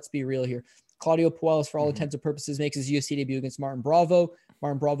 let's be real here. Claudio Puelas, for all intents and purposes, makes his UFC debut against Martin Bravo.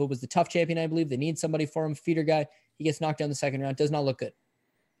 Martin Bravo was the tough champion, I believe. They need somebody for him, feeder guy. He gets knocked down the second round. Does not look good.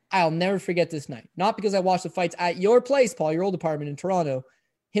 I'll never forget this night. Not because I watched the fights at your place, Paul, your old apartment in Toronto.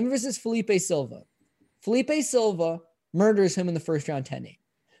 Him versus Felipe Silva. Felipe Silva murders him in the first round 10-8.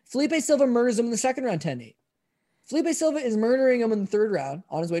 Felipe Silva murders him in the second round 10-8. Felipe Silva is murdering him in the third round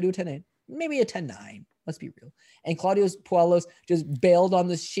on his way to a 10-8. Maybe a 10-9. Let's be real. And Claudio Puelas just bailed on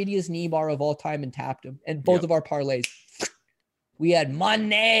the shittiest knee bar of all time and tapped him. And both of our parlays, we had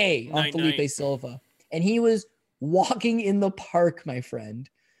money on Felipe Silva. And he was walking in the park, my friend.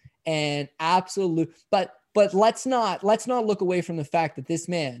 And absolute, but let's not look away from the fact that this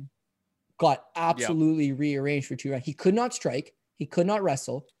man got absolutely rearranged for 2 rounds. He could not strike. He could not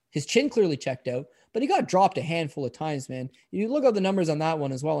wrestle. His chin clearly checked out, but he got dropped a handful of times, man. You look at the numbers on that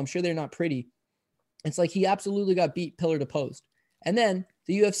one as well. I'm sure they're not pretty. It's like he absolutely got beat pillar to post. And then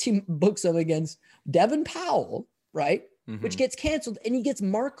the UFC books him against Devin Powell, right? Mm-hmm. Which gets canceled, and he gets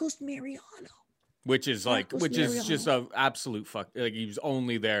Marcos Mariano. Which is just an absolute fuck. Like, he was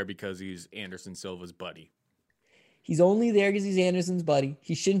only there because he's Anderson Silva's buddy. He's only there because he's Anderson's buddy.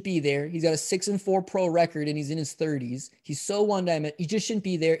 He shouldn't be there. He's got a 6-4 pro record and he's in his 30s. He's so one-dimensional. He just shouldn't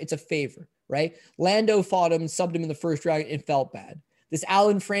be there. It's a favor, right? Lando fought him and subbed him in the first round and felt bad. This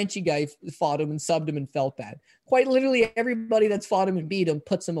Alan Franchi guy fought him and subbed him and felt bad. Quite literally everybody that's fought him and beat him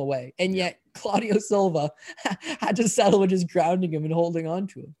puts him away. And yet Claudio Silva had to settle with just grounding him and holding on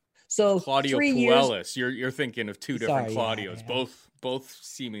to him. So Claudio Puelas, you're thinking of two different Claudios, both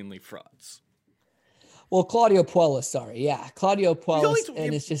seemingly frauds. Well, Claudio Puelas, Claudio Puelas,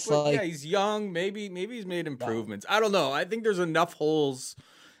 and it's just he's young. Maybe he's made improvements. I don't know. I think there's enough holes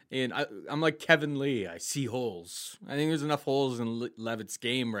in. I'm like Kevin Lee. I see holes. I think there's enough holes in Levitt's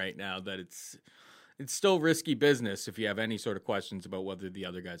game right now that it's still risky business if you have any sort of questions about whether the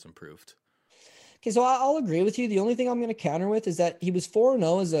other guy's improved. Okay, so I'll agree with you. The only thing I'm going to counter with is that he was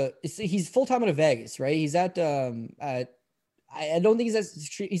 4-0 he's full time out of Vegas, right? He's at I don't think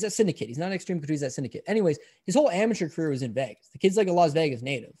he's at Syndicate. He's not Extreme Couture. He's at Syndicate. Anyways, his whole amateur career was in Vegas. The kid's like a Las Vegas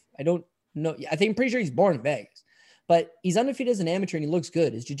native. I don't know. I'm pretty sure he's born in Vegas, but he's undefeated as an amateur and he looks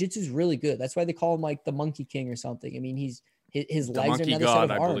good. His jiu-jitsu is really good. That's why they call him like the Monkey King or something. I mean, his legs are another set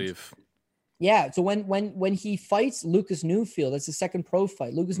of arms. I believe. Yeah. So when he fights Lucas Newfield, that's the second pro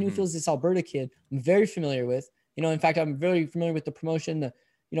fight. Lucas Newfield is this Alberta kid I'm very familiar with. In fact, I'm very familiar with the promotion.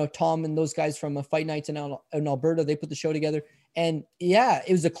 Tom and those guys from Fight Nights in Alberta, they put the show together. And yeah,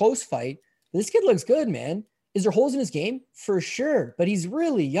 it was a close fight. This kid looks good, man. Is there holes in his game? For sure. But he's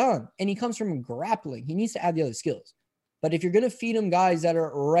really young and he comes from grappling. He needs to add the other skills. But if you're going to feed him guys that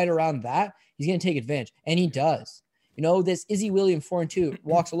are right around that, he's going to take advantage. And he does. This Izzy William 4-2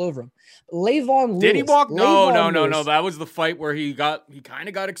 walks all over him. Leyvon Lewis. Did he walk? No. That was the fight where he kind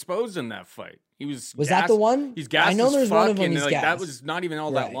of got exposed in that fight. He was that the one? He's gassed. I know there's one of them. That was not even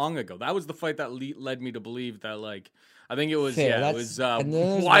all that long ago. That was the fight that led me to believe that, I think it was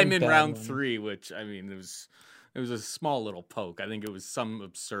Wyman round 3, which I mean it was a small little poke. I think it was some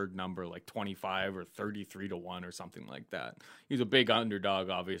absurd number like 25 or 33 to 1 or something like that. He's a big underdog,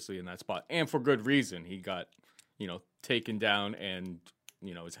 obviously, in that spot, and for good reason. He got taken down and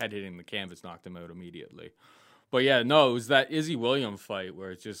his head hitting the canvas knocked him out immediately. But yeah, no, it was that Izzy William fight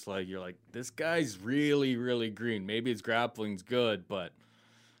where it's just like, you're like, this guy's really, really green. Maybe his grappling's good, but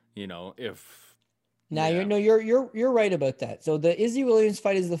if you're right about that. So the Izzy Williams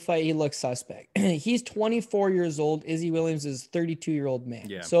fight is the fight. He looks suspect. He's 24 years old. Izzy Williams is 32-year-old man.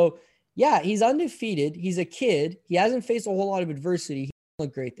 Yeah. So yeah, he's undefeated. He's a kid. He hasn't faced a whole lot of adversity. He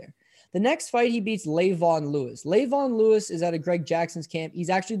looked great there. The next fight, he beats Leyvon Lewis. Leyvon Lewis is out of Greg Jackson's camp. He's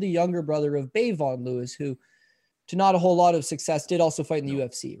actually the younger brother of Bayvon Lewis, who to not a whole lot of success, did also fight in the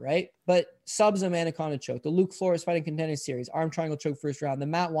UFC, right? But subs him Anaconda choke. The Luke Flores fighting Contender Series, arm triangle choke first round. The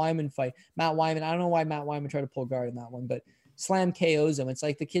Matt Wyman fight. Matt Wyman, I don't know why Matt Wyman tried to pull guard in that one, but slam KOs him. It's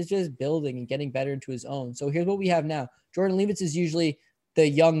like the kid's just building and getting better into his own. So here's what we have now. Jordan Leavitt is usually the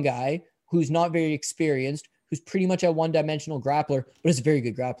young guy who's not very experienced, who's pretty much a one-dimensional grappler, but is a very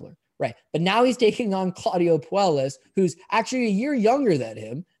good grappler. Right. But now he's taking on Claudio Puelles, who's actually a year younger than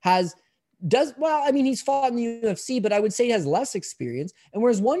him, he's fought in the UFC, but I would say he has less experience. And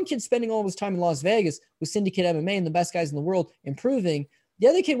whereas one kid's spending all his time in Las Vegas with Syndicate MMA and the best guys in the world improving, the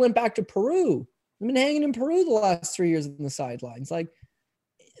other kid went back to Peru. I've been hanging in Peru the last 3 years on the sidelines. Like,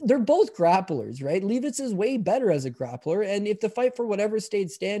 they're both grapplers, right? Leavitt is way better as a grappler. And if the fight for whatever stayed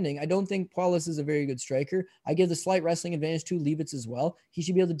standing, I don't think Puelles is a very good striker. I give the slight wrestling advantage to Leavitt as well. He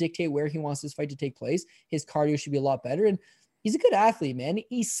should be able to dictate where he wants this fight to take place. His cardio should be a lot better. And he's a good athlete, man.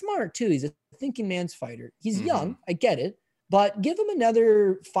 He's smart too. He's a thinking man's fighter. He's young. I get it. But give him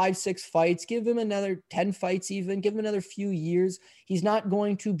another 5-6 fights. Give him another 10 fights even. Give him another few years. He's not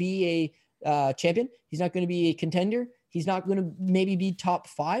going to be a champion. He's not going to be a contender. He's not going to maybe be top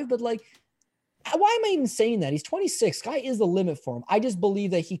 5. But like, why am I even saying that? He's 26. Sky is the limit for him. I just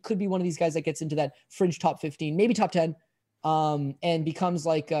believe that he could be one of these guys that gets into that fringe top 15, maybe top 10, and becomes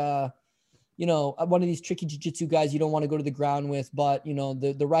like one of these tricky jiu-jitsu guys you don't want to go to the ground with, but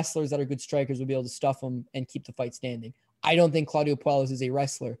the wrestlers that are good strikers will be able to stuff them and keep the fight standing. I don't think Claudio Puelles is a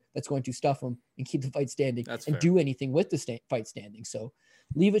wrestler that's going to stuff him and keep the fight standing do anything with the fight standing. So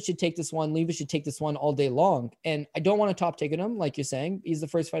Leavitt should take this one. Leavitt should take this one all day long. And I don't want to top ticket him, like you're saying. He's the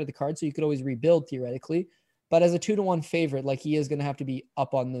first fight of the card, so you could always rebuild theoretically. But as a 2-1 favorite, like, he is going to have to be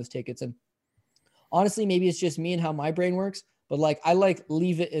up on those tickets. And honestly, maybe it's just me and how my brain works, but like, I like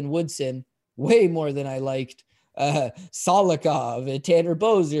Leavitt and Woodson way more than I liked Solikov and Tanner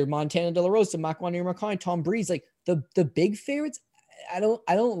Bozer, Montana De La Rosa, Makwan Nurmagomedov, Tom Breeze. Like, the big favorites, I don't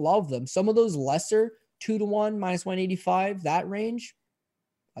love them. Some of those lesser 2-1, -185, that range,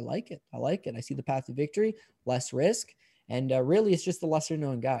 I like it. I see the path to victory, less risk. And really, it's just the lesser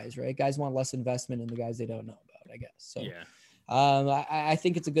known guys, right? Guys want less investment in the guys they don't know about, I guess. So yeah. I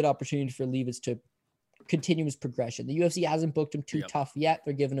think it's a good opportunity for Leavitt to continue his progression. The UFC hasn't booked him too tough yet.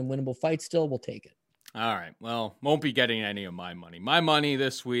 They're giving him winnable fights still. We'll take it. All right. Well, won't be getting any of my money. My money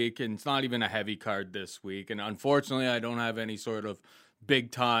this week, and it's not even a heavy card this week. And unfortunately, I don't have any sort of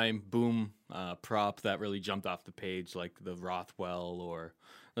big time boom prop that really jumped off the page, like the Rothwell or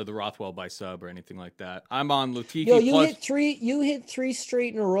the Rothwell by sub or anything like that. I'm on Latifi. Yo, you hit three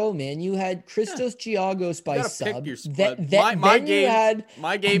straight in a row, man. You had Christos Giagos by sub.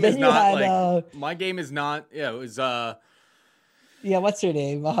 My game is not. Yeah, it was. Yeah, what's her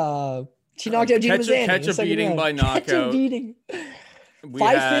name? She knocked out Gina Mazzani. Catch a beating by knockout. Catch a beating.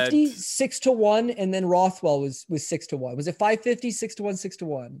 550, 6-1, and then Rothwell was 6-1. Was it 550, 6-1,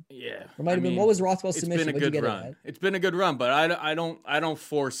 6-1? Yeah. Or might have been, what was Rothwell's submission? It's been a good run. It's been a good run, but I don't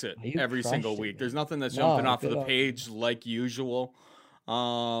force it every single week. There's nothing that's jumping off of the page like usual.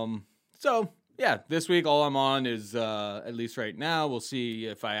 So yeah, this week all I'm on is at least right now. We'll see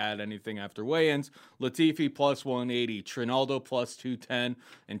if I add anything after weigh-ins. Latifi plus 180, Trinaldo plus 210,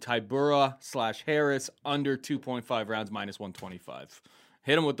 and Tybura/Harris under 2.5 rounds -125.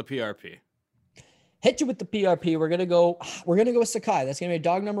 Hit him with the PRP. Hit you with the PRP. We're gonna go with Sakai. That's gonna be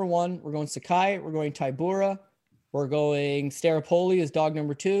dog number 1. We're going Sakai. We're going Tybura. We're going Staropoli as dog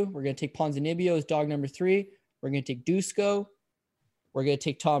number 2. We're gonna take Ponzinibbio as dog number 3. We're gonna take Dusko. We're going to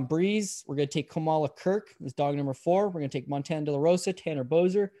take Tom Breeze. We're going to take Kamala Kirk as dog number 4. We're going to take Montana De La Rosa, Tanner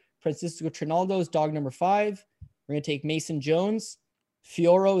Bozer, Francisco Trinaldo as dog number 5. We're going to take Mason Jones.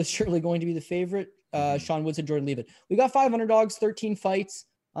 Fioro is surely going to be the favorite. Sean Woodson, Jordan Leavitt. We got 500 dogs, 13 fights.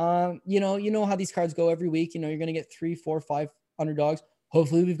 You know how these cards go every week. You're going to get 3, 4, 5 underdogs.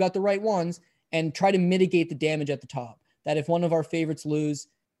 Hopefully we've got the right ones and try to mitigate the damage at the top. That if one of our favorites lose,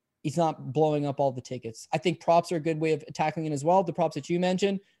 he's not blowing up all the tickets. I think props are a good way of tackling it as well. The props that you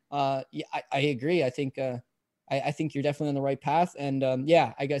mentioned, I agree. I think you're definitely on the right path. And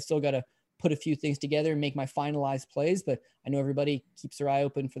I guess still got to put a few things together and make my finalized plays. But I know everybody keeps their eye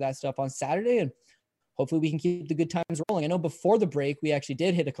open for that stuff on Saturday, and hopefully we can keep the good times rolling. I know before the break we actually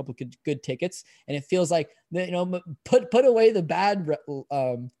did hit a couple of good tickets, and it feels like put away the bad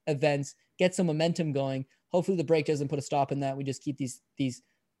events, get some momentum going. Hopefully the break doesn't put a stop in that. We just keep these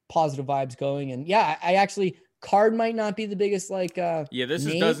positive vibes going. And I actually, card might not be the biggest name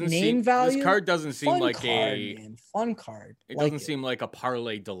value. This card doesn't seem like fun card. It doesn't seem like a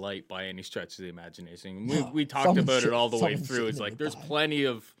parlay delight by any stretch of the imagination. We talked about it all the way through. It's like there's plenty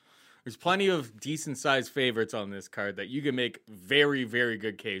of There's plenty of decent-sized favorites on this card that you can make very, very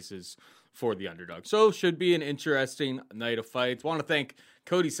good cases for the underdog. So should be an interesting night of fights. Want to thank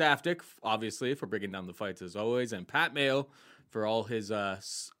Cody Saftik, obviously, for breaking down the fights as always, and Pat Mayo for all his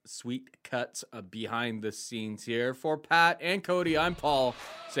sweet cuts behind the scenes here. For Pat and Cody, I'm Paul,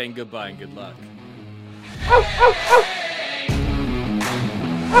 saying goodbye and good luck.